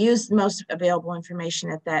 we use the most available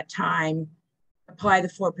information at that time, apply the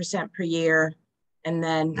 4% per year, and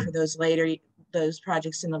then for those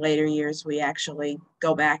projects in the later years, we actually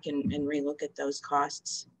go back and relook at those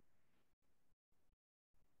costs.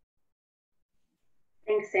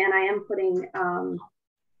 Thanks, Ann. I am putting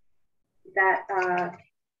that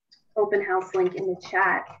open house link in the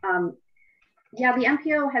chat. Yeah, the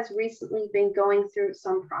MPO has recently been going through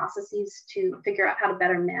some processes to figure out how to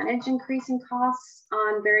better manage increasing costs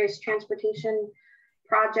on various transportation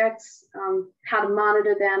projects, how to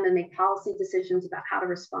monitor them and make policy decisions about how to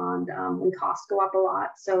respond when costs go up a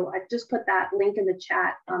lot. So I've just put that link in the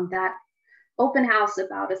chat. That open house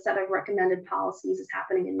about a set of recommended policies is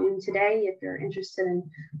happening at noon today. If you're interested in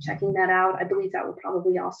checking that out, I believe that will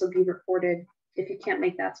probably also be recorded if you can't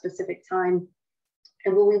make that specific time.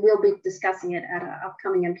 And we will be discussing it at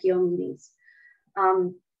upcoming MPO meetings.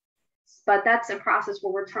 But that's a process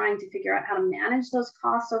where we're trying to figure out how to manage those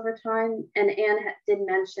costs over time. And Ann did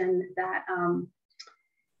mention that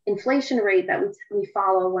inflation rate that we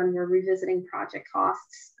follow when we're revisiting project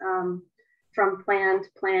costs from plan to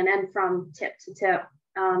plan and from tip to tip.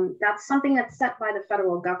 That's something that's set by the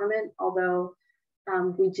federal government, although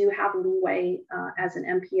we do have leeway as an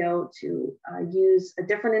MPO to use a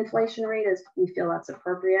different inflation rate as we feel that's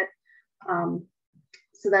appropriate.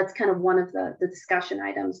 So that's kind of one of the discussion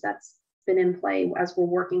items that's been in play as we're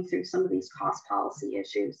working through some of these cost policy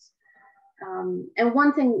issues. And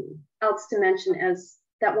one thing else to mention is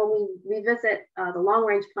that when we revisit the long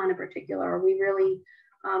range plan in particular, we really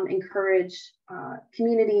encourage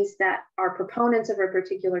communities that are proponents of a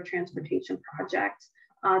particular transportation project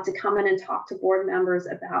to come in and talk to board members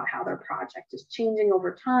about how their project is changing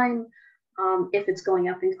over time. If it's going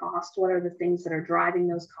up in cost, what are the things that are driving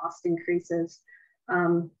those cost increases?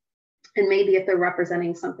 And maybe if they're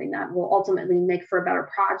representing something that will ultimately make for a better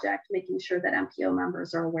project, making sure that MPO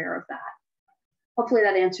members are aware of that. Hopefully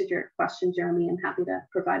that answered your question, Jeremy. I'm happy to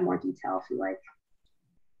provide more detail if you like.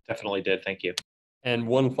 Definitely did, thank you. And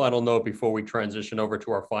one final note before we transition over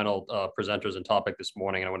to our final presenters and topic this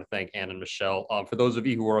morning, and I want to thank Ann and Michelle. For those of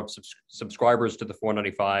you who are subscribers to the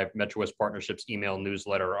 495 MetroWest Partnership's email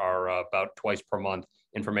newsletter are about twice per month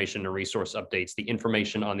information and resource updates. The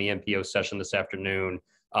information on the MPO session this afternoon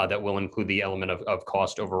that will include the element of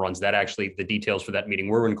cost overruns, that actually, the details for that meeting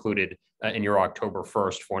were included in your October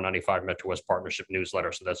 1st 495 MetroWest Partnership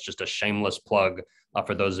newsletter. So that's just a shameless plug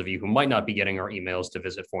for those of you who might not be getting our emails to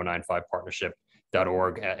visit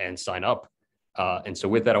 495partnership.org and sign up. And so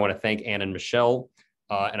with that, I want to thank Ann and Michelle.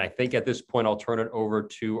 And I think at this point, I'll turn it over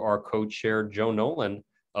to our co-chair, Joe Nolan,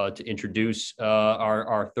 to introduce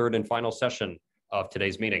our third and final session of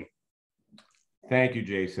today's meeting. Thank you,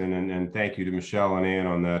 Jason, and thank you to Michelle and Ann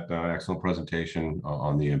on that excellent presentation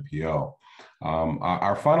on the MPO.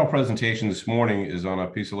 Our final presentation this morning is on a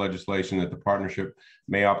piece of legislation that the partnership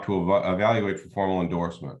may opt to evaluate for formal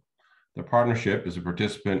endorsement. The partnership is a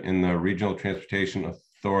participant in the Regional Transportation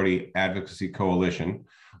Authority Advocacy Coalition,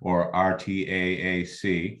 or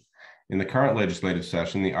RTAAC, In the current legislative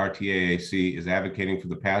session, the RTAAC is advocating for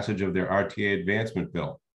the passage of their RTA Advancement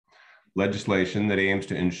bill, legislation that aims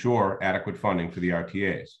to ensure adequate funding for the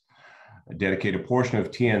RTAs, dedicate a portion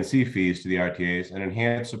of TNC fees to the RTAs, and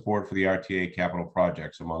enhance support for the RTA capital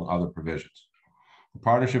projects, among other provisions. The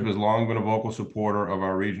partnership has long been a vocal supporter of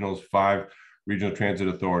our regional's 5 regional transit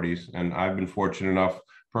authorities, and I've been fortunate enough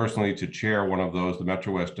personally to chair one of those, the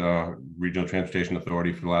MetroWest Regional Transportation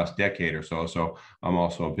Authority, for the last decade or so. So I'm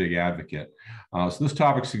also a big advocate. So this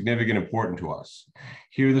topic is significant and important to us.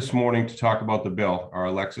 Here this morning to talk about the bill are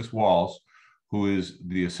Alexis Walls, who is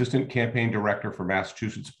the Assistant Campaign Director for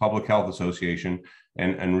Massachusetts Public Health Association,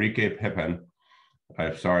 and Enrique Pippin.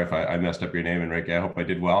 I'm sorry if I messed up your name, Enrique. I hope I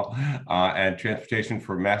did well. And Transportation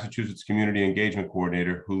for Massachusetts Community Engagement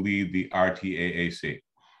Coordinator, who lead the RTAAC.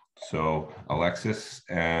 So Alexis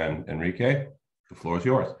and Enrique, the floor is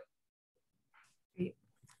yours. Great.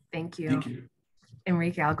 Thank you. Thank you.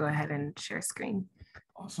 Enrique, I'll go ahead and share screen.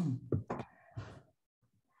 Awesome.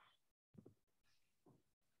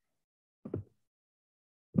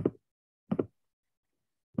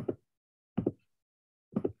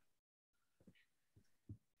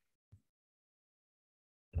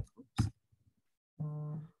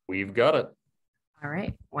 We've got it. All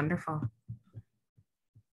right, wonderful.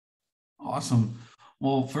 Awesome.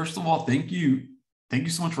 Well, first of all, thank you. Thank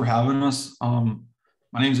you so much for having us. My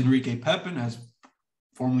name is Enrique Pepin, as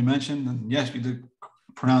formerly mentioned, and yes, you did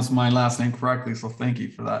pronounce my last name correctly, so thank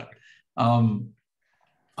you for that.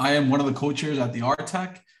 I am one of the co-chairs at the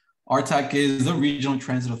RTAAC. RTAAC is the Regional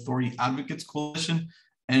Transit Authority Advocates Coalition,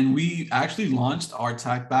 and we actually launched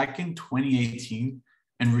RTAAC back in 2018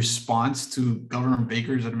 in response to Governor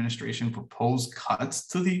Baker's administration proposed cuts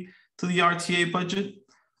to the RTA budget.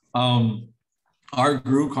 Our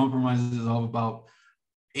group comprises of about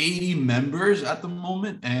 80 members at the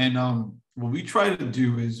moment, and what we try to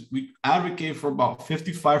do is we advocate for about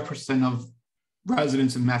 55% of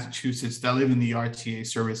residents in Massachusetts that live in the RTA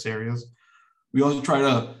service areas. We also try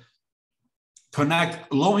to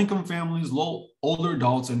connect low-income families, older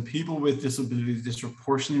adults, and people with disabilities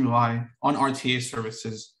disproportionately rely on RTA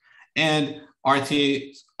services, and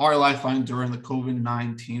RTAs are a lifeline during the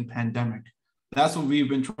COVID-19 pandemic. That's what we've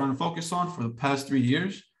been trying to focus on for the past 3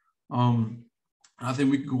 years. I think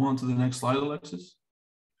we could go on to the next slide, Alexis.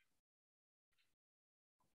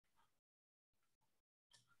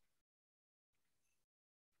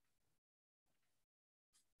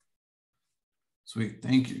 Sweet,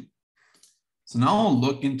 thank you. So now I'll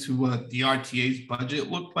look into what the RTA's budget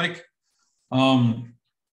looked like.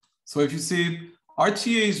 So if you see,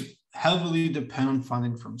 RTAs heavily depend on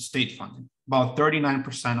funding from state funding. About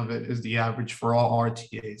 39% of it is the average for all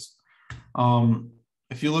RTAs.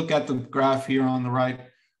 If you look at the graph here on the right,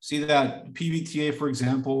 see that PVTA, for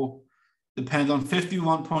example, depends on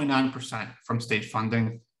 51.9% from state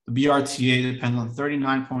funding. The BRTA depends on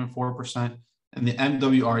 39.4%, and the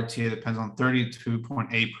MWRTA depends on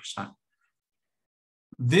 32.8%.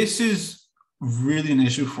 This is really an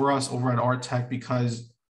issue for us over at RTAAC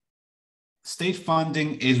because state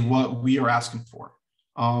funding is what we are asking for.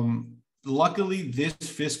 Luckily, this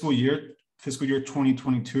fiscal year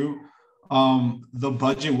 2022, the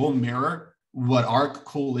budget will mirror what our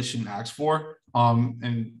coalition asks for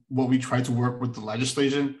and what we try to work with the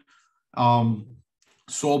legislation.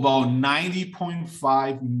 So about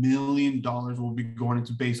 $90.5 million will be going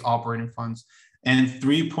into base operating funds, and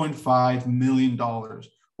 $3.5 million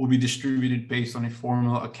will be distributed based on a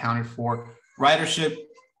formula accounted for ridership,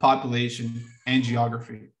 population, and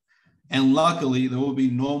geography. And luckily, there will be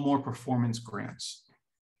no more performance grants.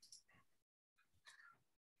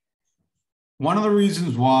 One of the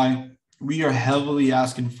reasons why we are heavily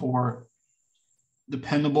asking for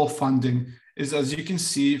dependable funding is, as you can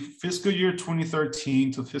see, fiscal year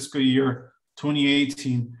 2013 to fiscal year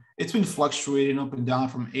 2018, it's been fluctuating up and down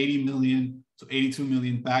from 80 million to 82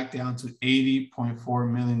 million, back down to $80.4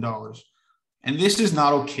 million. And this is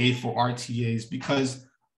not okay for RTAs because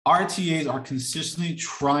RTAs are consistently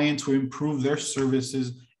trying to improve their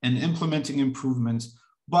services and implementing improvements.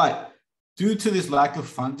 But due to this lack of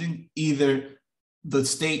funding, either the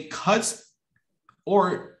state cuts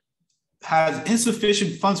or has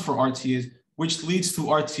insufficient funds for RTAs, which leads to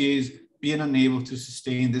RTAs being unable to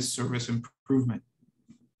sustain this service improvement.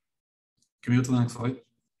 Can we go to the next slide?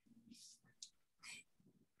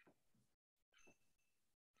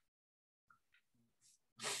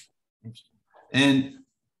 And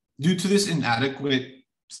due to this inadequate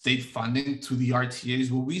state funding to the RTAs,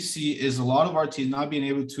 what we see is a lot of RTAs not being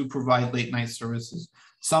able to provide late night services.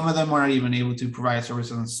 Some of them are not even able to provide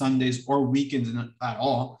services on Sundays or weekends at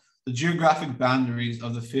all. The geographic boundaries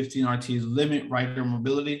of the 15 RTAs limit rider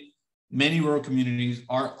mobility. many rural communities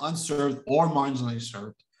are unserved or marginally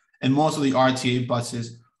served, and most of the RTA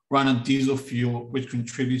buses run on diesel fuel, which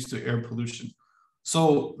contributes to air pollution.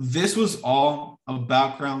 So this was all a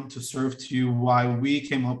background to serve to you why we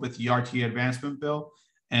came up with the RTA Advancement Bill,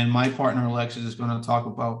 and my partner Alexis is going to talk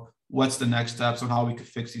about what's the next steps on how we could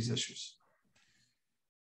fix these issues.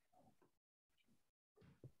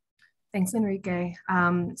 Thanks, Enrique.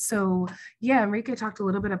 So yeah, Enrique talked a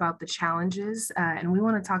little bit about the challenges, and we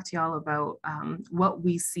want to talk to y'all about what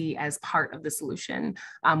we see as part of the solution.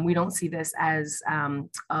 We don't see this as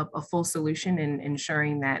a full solution in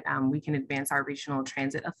ensuring that we can advance our regional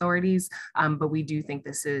transit authorities, but we do think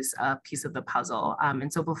this is a piece of the puzzle.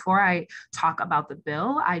 And so before I talk about the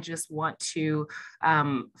bill, I just want to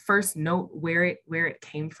first note where it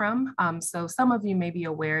came from. So some of you may be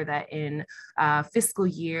aware that in fiscal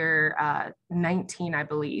year 19, I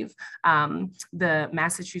believe, the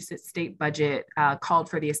Massachusetts state budget called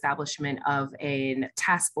for the establishment of a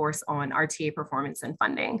task force on RTA performance and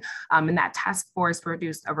funding. And that task force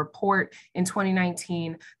produced a report in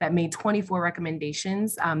 2019 that made 24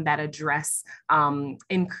 recommendations that address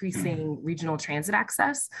increasing regional transit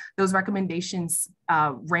access. Those recommendations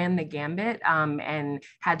ran the gambit and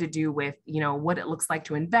had to do with, what it looks like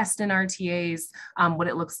to invest in RTAs, what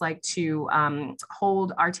it looks like to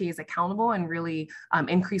hold RTAs accountable and really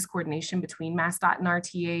increase coordination between MassDOT and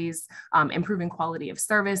RTAs, improving quality of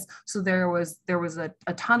service. So there was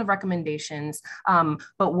a ton of recommendations,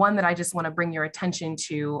 but one that I just want to bring your attention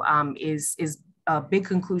to is a big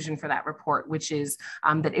conclusion for that report, which is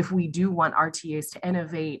that if we do want RTAs to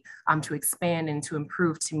innovate, to expand and to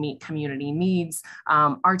improve to meet community needs,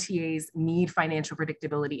 RTAs need financial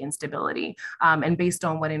predictability and stability. And based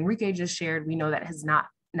on what Enrique just shared, we know that has not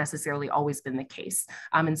necessarily always been the case.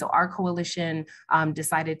 And so our coalition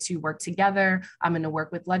decided to work together and to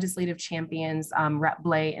work with legislative champions, Rep.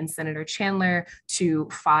 Blay and Senator Chandler, to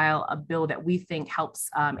file a bill that we think helps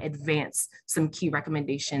advance some key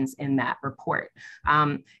recommendations in that report.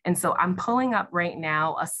 And so I'm pulling up right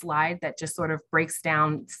now a slide that just sort of breaks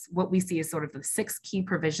down what we see as sort of the 6 key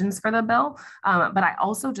provisions for the bill. But I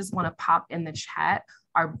also just want to pop in the chat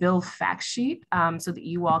our bill fact sheet so that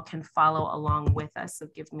you all can follow along with us. So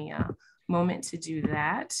give me a moment to do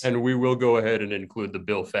that. And we will go ahead and include the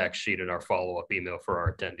bill fact sheet in our follow-up email for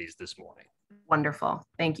our attendees this morning. Wonderful.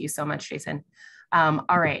 Thank you so much, Jason.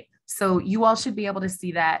 All right. So you all should be able to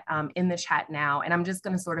see that in the chat now, and I'm just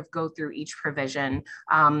going to sort of go through each provision.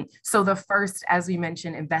 So the first, as we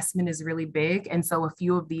mentioned, investment is really big, and so a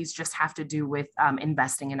few of these just have to do with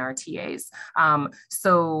investing in RTAs.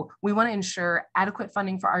 So we want to ensure adequate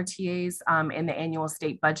funding for RTAs in the annual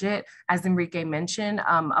state budget. As Enrique mentioned,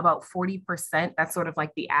 about 40%, that's sort of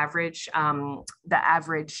like the average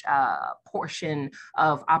portion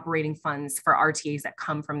of operating funds for RTAs that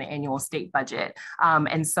come from the annual state budget.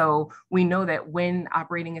 And so we know that when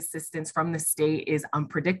operating assistance from the state is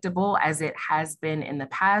unpredictable, as it has been in the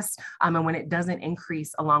past, and when it doesn't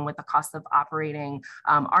increase along with the cost of operating,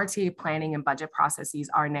 RTA planning and budget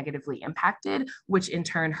processes are negatively impacted, which in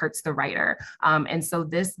turn hurts the writer. And so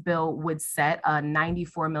this bill would set a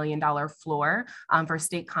 $94 million floor for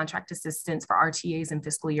state contract assistance for RTAs in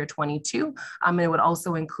fiscal year 22. And it would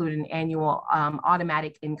also include an annual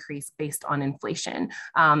automatic increase based on inflation.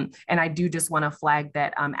 And I do just want to flag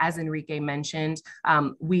that as Enrique mentioned,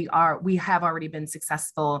 we have already been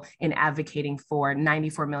successful in advocating for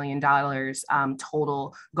 $94 million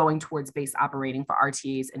total going towards base operating for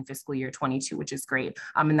RTAs in fiscal year 22, which is great.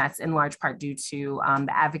 And that's in large part due to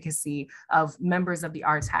the advocacy of members of the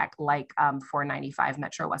RTAAC like 495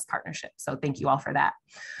 MetroWest Partnership. So thank you all for that.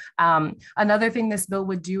 Another thing this bill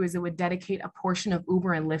would do is it would dedicate a portion of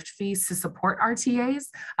Uber and Lyft fees to support RTAs.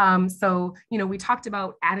 So, we talked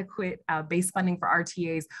about adequate base funding for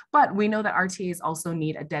RTAs, but we know that RTAs also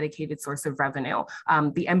need a dedicated source of revenue.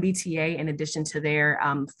 The MBTA, in addition to their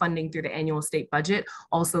funding through the annual state budget,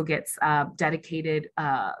 also gets dedicated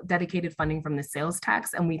funding from the sales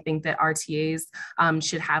tax. And we think that RTAs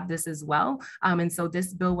should have this as well. And so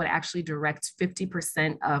this bill would actually direct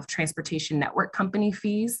 50% of transportation network company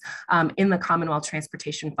fees in the Commonwealth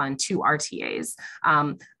Transportation Fund to RTAs.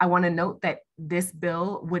 I want to note that this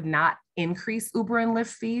bill would not increase Uber and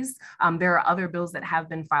Lyft fees. There are other bills that have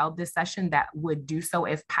been filed this session that would do so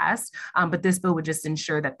if passed, but this bill would just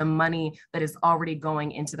ensure that the money that is already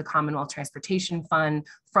going into the Commonwealth Transportation Fund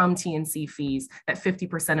from TNC fees, that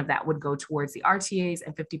 50% of that would go towards the RTAs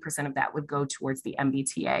and 50% of that would go towards the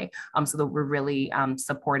MBTA, so that we're really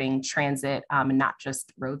supporting transit and not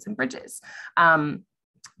just roads and bridges.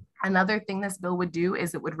 Another thing this bill would do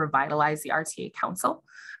is it would revitalize the RTA Council.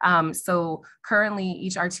 So currently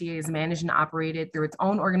each RTA is managed and operated through its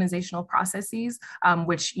own organizational processes,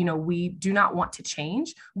 which we do not want to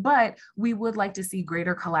change, but we would like to see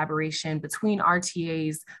greater collaboration between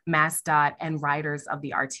RTAs, MassDOT, and riders of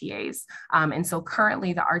the RTAs. And so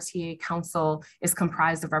currently the RTA Council is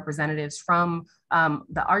comprised of representatives from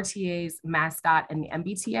the RTAs, MassDOT, and the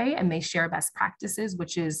MBTA, and they share best practices,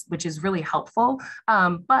 which is really helpful.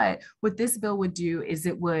 But what this bill would do is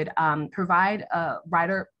it would provide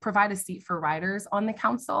a seat for riders on the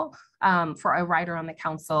council, for a rider on the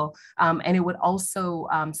council, and it would also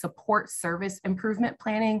support service improvement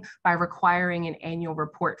planning by requiring an annual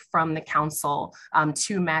report from the council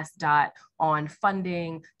to MassDOT on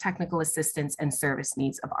funding, technical assistance, and service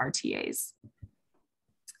needs of RTAs.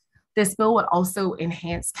 This bill would also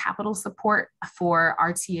enhance capital support for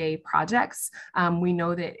RTA projects. We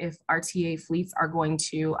know that if RTA fleets are going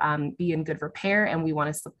to be in good repair and we want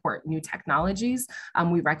to support new technologies,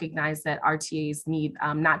 we recognize that RTAs need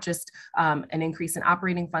not just an increase in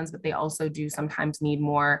operating funds, but they also do sometimes need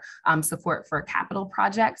more support for capital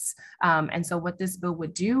projects. And so what this bill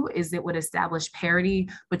would do is it would establish parity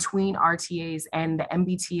between RTAs and the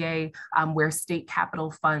MBTA, where state capital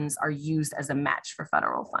funds are used as a match for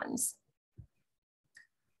federal funds.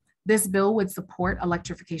 This bill would support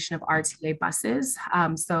electrification of RTA buses.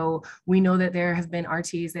 So we know that there have been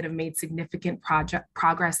RTAs that have made significant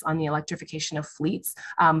progress on the electrification of fleets,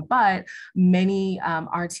 but many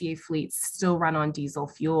RTA fleets still run on diesel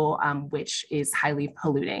fuel, which is highly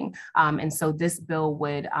polluting. And so this bill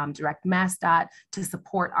would direct MassDOT to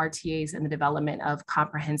support RTAs in the development of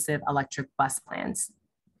comprehensive electric bus plans.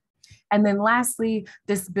 And then lastly,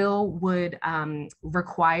 this bill would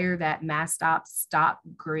require that MassDOT stop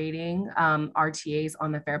grading RTAs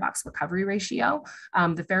on the fare box recovery ratio.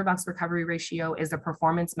 The fare box recovery ratio is a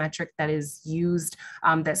performance metric that is used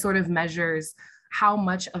that sort of measures how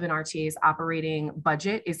much of an RTA's operating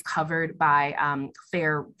budget is covered by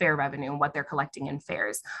fare revenue and what they're collecting in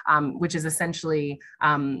fares, which is essentially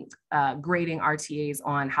grading RTAs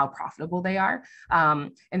on how profitable they are.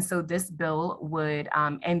 And so this bill would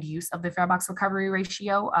end use of the fare box recovery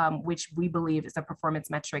ratio, which we believe is a performance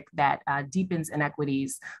metric that deepens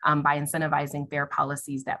inequities by incentivizing fare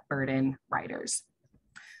policies that burden riders.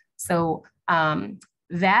 So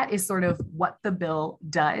that is sort of what the bill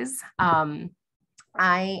does.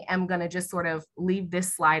 I am going to just sort of leave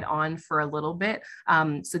this slide on for a little bit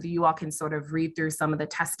so that you all can sort of read through some of the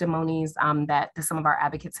testimonies that some of our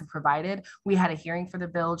advocates have provided. We had a hearing for the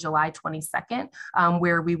bill July 22nd,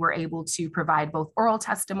 where we were able to provide both oral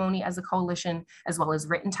testimony as a coalition as well as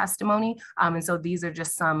written testimony. And so these are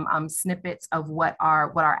just some snippets of what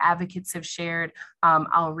our advocates have shared.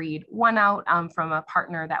 I'll read one out from a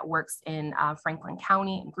partner that works in Franklin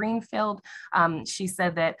County in Greenfield. She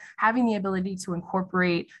said that having the ability to incorporate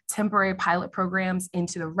temporary pilot programs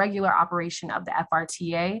into the regular operation of the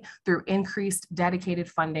FRTA through increased dedicated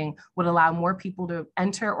funding would allow more people to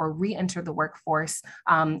enter or re-enter the workforce,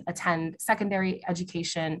 attend secondary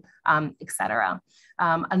education, et cetera.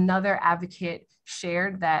 Another advocate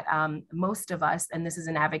shared that most of us, and this is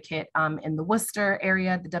an advocate in the Worcester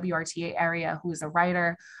area, the WRTA area, who is a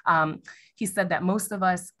writer, he said that most of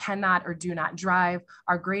us cannot or do not drive.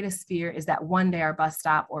 Our greatest fear is that one day our bus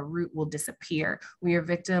stop or route will disappear. We are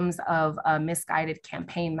victims of a misguided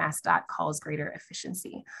campaign MassDOT calls greater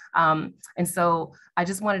efficiency. And so I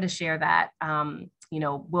just wanted to share that.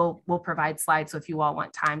 We'll provide slides. So if you all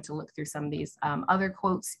want time to look through some of these other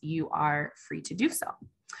quotes, you are free to do so.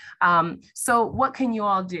 So what can you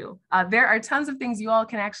all do? There are tons of things you all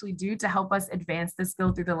can actually do to help us advance this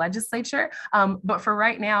bill through the legislature. But for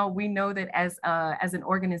right now, we know that as an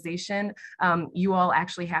organization, you all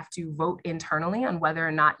actually have to vote internally on whether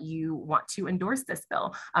or not you want to endorse this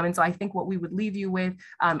bill. And so I think what we would leave you with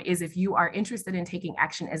is if you are interested in taking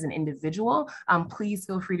action as an individual, please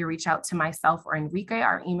feel free to reach out to myself or Enrique.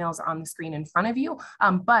 Our emails are on the screen in front of you.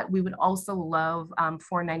 But we would also love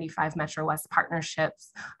 495 MetroWest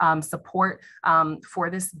Partnerships support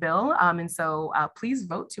for this bill. And so please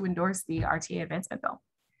vote to endorse the RTA Advancement bill.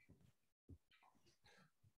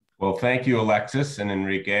 Well, thank you, Alexis and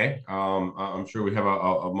Enrique. I'm sure we have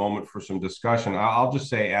a moment for some discussion. I'll just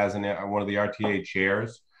say, as one of the RTA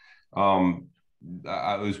chairs, it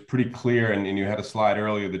was pretty clear, and you had a slide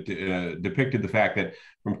earlier that depicted the fact that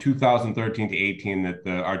from 2013 to 18 that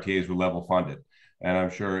the RTAs were level funded. And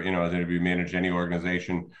I'm sure, as if you manage any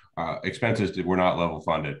organization, expenses were not level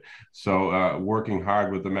funded. So working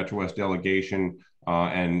hard with the MetroWest delegation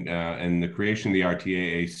and the creation of the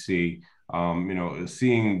RTAAC,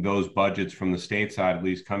 seeing those budgets from the state side at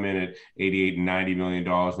least come in at $88 and $90 million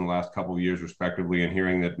in the last couple of years, respectively, and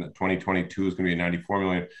hearing that 2022 is going to be at $94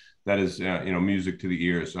 million, that is, music to the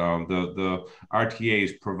ears. The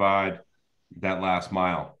RTAs provide that last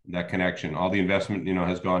mile, that connection. All the investment,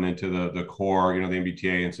 has gone into the core, the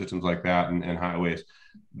MBTA and systems like that, and highways.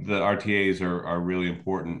 The RTAs are really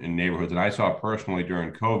important in neighborhoods. And I saw personally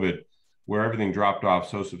during COVID where everything dropped off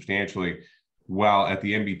so substantially. While at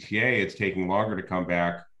the MBTA, it's taking longer to come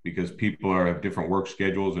back because people have different work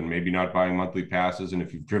schedules and maybe not buying monthly passes. And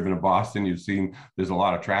if you've driven to Boston, you've seen there's a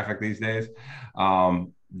lot of traffic these days.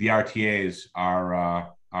 The RTAs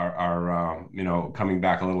are coming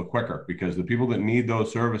back a little quicker because the people that need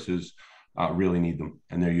those services really need them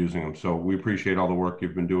and they're using them. So we appreciate all the work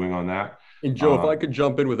you've been doing on that. And Joe, if I could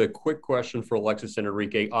jump in with a quick question for Alexis and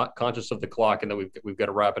Enrique, conscious of the clock, and then we've got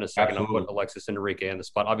to wrap in a second. Absolutely. I'll put Alexis and Enrique on the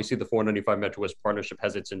spot. Obviously, the 495 MetroWest Partnership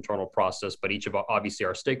has its internal process, but each of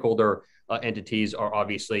our stakeholder entities are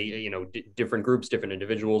obviously different groups, different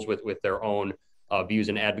individuals with their own views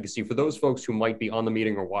and advocacy. For those folks who might be on the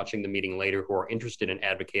meeting or watching the meeting later who are interested in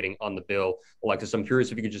advocating on the bill, Alexis, I'm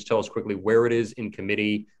curious if you could just tell us quickly where it is in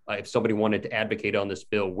committee. If somebody wanted to advocate on this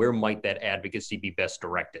bill, where might that advocacy be best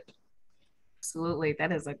directed? Absolutely.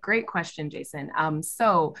 That is a great question, Jason.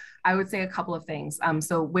 So I would say a couple of things.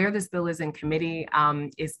 So where this bill is in committee,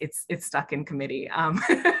 it's stuck in committee.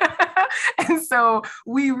 And so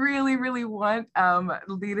we really, really want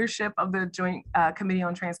leadership of the Joint Committee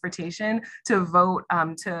on Transportation to vote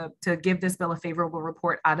to give this bill a favorable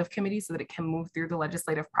report out of committee so that it can move through the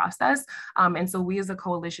legislative process. And so we as a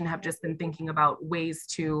coalition have just been thinking about ways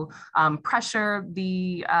to pressure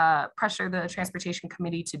the Transportation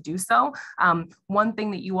Committee to do so. One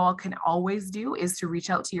thing that you all can always do is to reach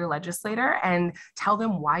out to your legislator and tell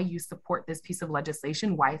them why you support this piece of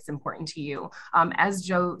legislation, why it's important to you. As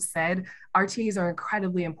Joe said, RTAs are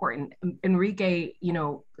incredibly important. Enrique,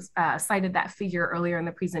 cited that figure earlier in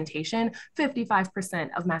the presentation. 55%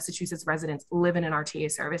 of Massachusetts residents live in an RTA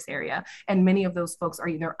service area, and many of those folks are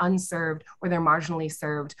either unserved or they're marginally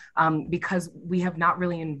served because we have not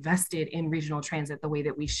really invested in regional transit the way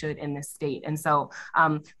that we should in this state. And so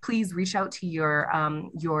please reach out to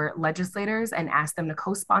your legislators and ask them to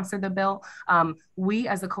co-sponsor the bill. We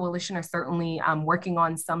as a coalition are certainly working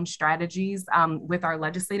on some strategies with our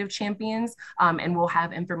legislative champions, and we'll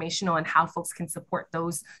have information on how folks can support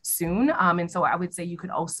those soon. And so I would say you could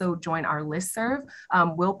also join our listserv.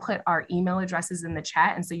 We'll put our email addresses in the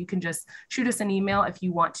chat. And so you can just shoot us an email if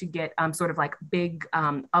you want to get sort of like big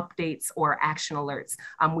updates or action alerts.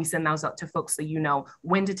 We send those out to folks so you know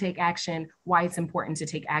when to take action, why it's important to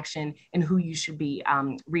take action, and who you should be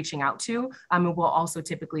reaching out to. And we'll also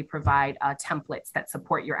typically provide templates that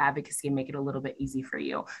support your advocacy and make it a little bit easy for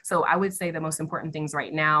you. So I would say the most important things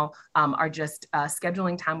right now are just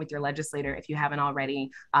scheduling time with your legislator if you haven't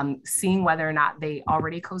already, seeing whether or not they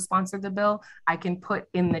already co-sponsored the bill. I can put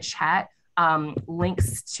in the chat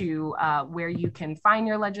links to where you can find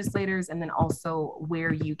your legislators, and then also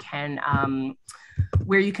where you can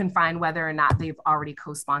find whether or not they've already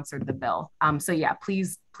co-sponsored the bill. So yeah,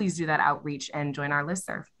 please do that outreach and join our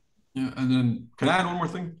listserv. Yeah, and then can I add one more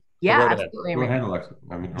thing? Yeah, absolutely. Go ahead, Alexa.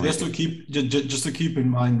 Just to keep in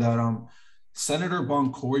mind that Senator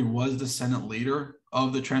Boncory was the Senate leader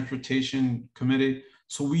of the Transportation Committee.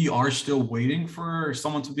 So we are still waiting for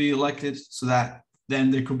someone to be elected so that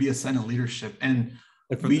then there could be a Senate leadership. And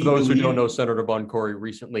for those who don't know, Senator Boncory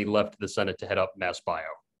recently left the Senate to head up Mass Bio.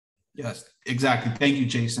 Yes, exactly. Thank you,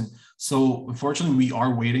 Jason. So unfortunately, we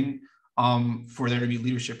are waiting for there to be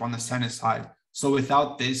leadership on the Senate side. So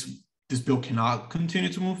without this bill cannot continue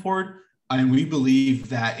to move forward. And we believe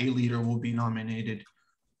that a leader will be nominated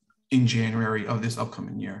in January of this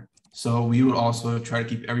upcoming year. So we would also try to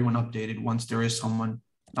keep everyone updated once there is someone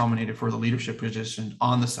nominated for the leadership position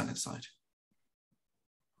on the Senate side.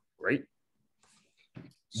 Great.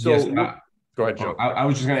 So yes, go ahead, Joe. I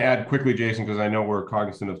was just going to add quickly, Jason, because I know we're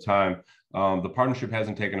cognizant of time. The partnership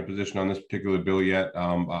hasn't taken a position on this particular bill yet.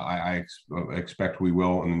 I expect we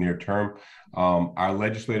will in the near term. Our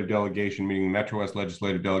legislative delegation, meaning the MetroWest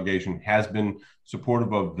legislative delegation, has been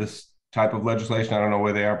supportive of this type of legislation. I don't know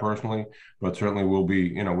where they are personally, but certainly will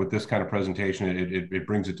be, with this kind of presentation, it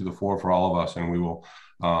brings it to the fore for all of us, and we will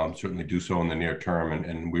certainly do so in the near term.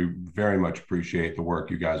 And we very much appreciate the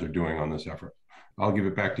work you guys are doing on this effort. I'll give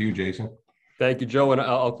it back to you, Jason. Thank you, Joe. And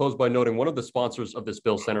I'll close by noting one of the sponsors of this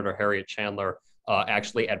bill, Senator Harriet Chandler,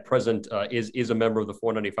 actually at present is a member of the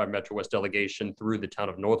 495 MetroWest delegation through the town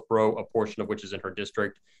of Northborough, a portion of which is in her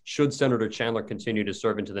district. Should Senator Chandler continue to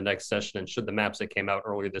serve into the next session, and should the maps that came out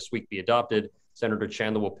earlier this week be adopted, Senator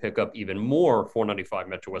Chandler will pick up even more 495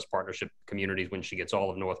 MetroWest Partnership communities when she gets all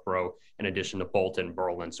of Northborough, in addition to Bolton and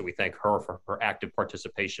Berlin. So we thank her for her active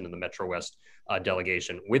participation in the MetroWest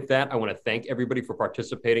delegation. With that, I want to thank everybody for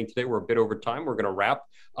participating today. We're a bit over time. We're going to wrap.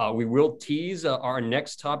 We will tease our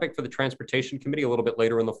next topic for the Transportation Committee a little bit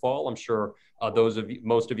later in the fall. I'm sure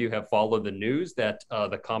most of you have followed the news that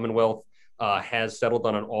the Commonwealth has settled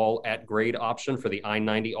on an all at grade option for the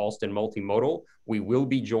I-90 Alston multimodal. We will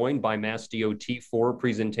be joined by Mass DOT for a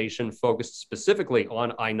presentation focused specifically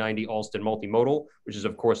on I-90 Alston multimodal, which is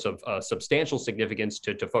of course of substantial significance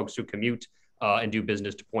to folks who commute and do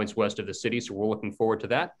business to points west of the city. So we're looking forward to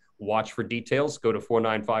that. Watch for details. Go to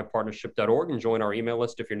 495partnership.org and join our email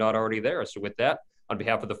list if you're not already there. So with that, on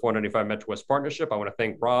behalf of the 495 MetroWest Partnership, I want to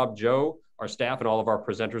thank Rob, Joe, our staff, and all of our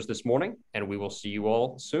presenters this morning, and we will see you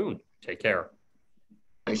all soon. Take care.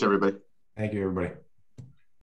 Thanks, everybody. Thank you, everybody.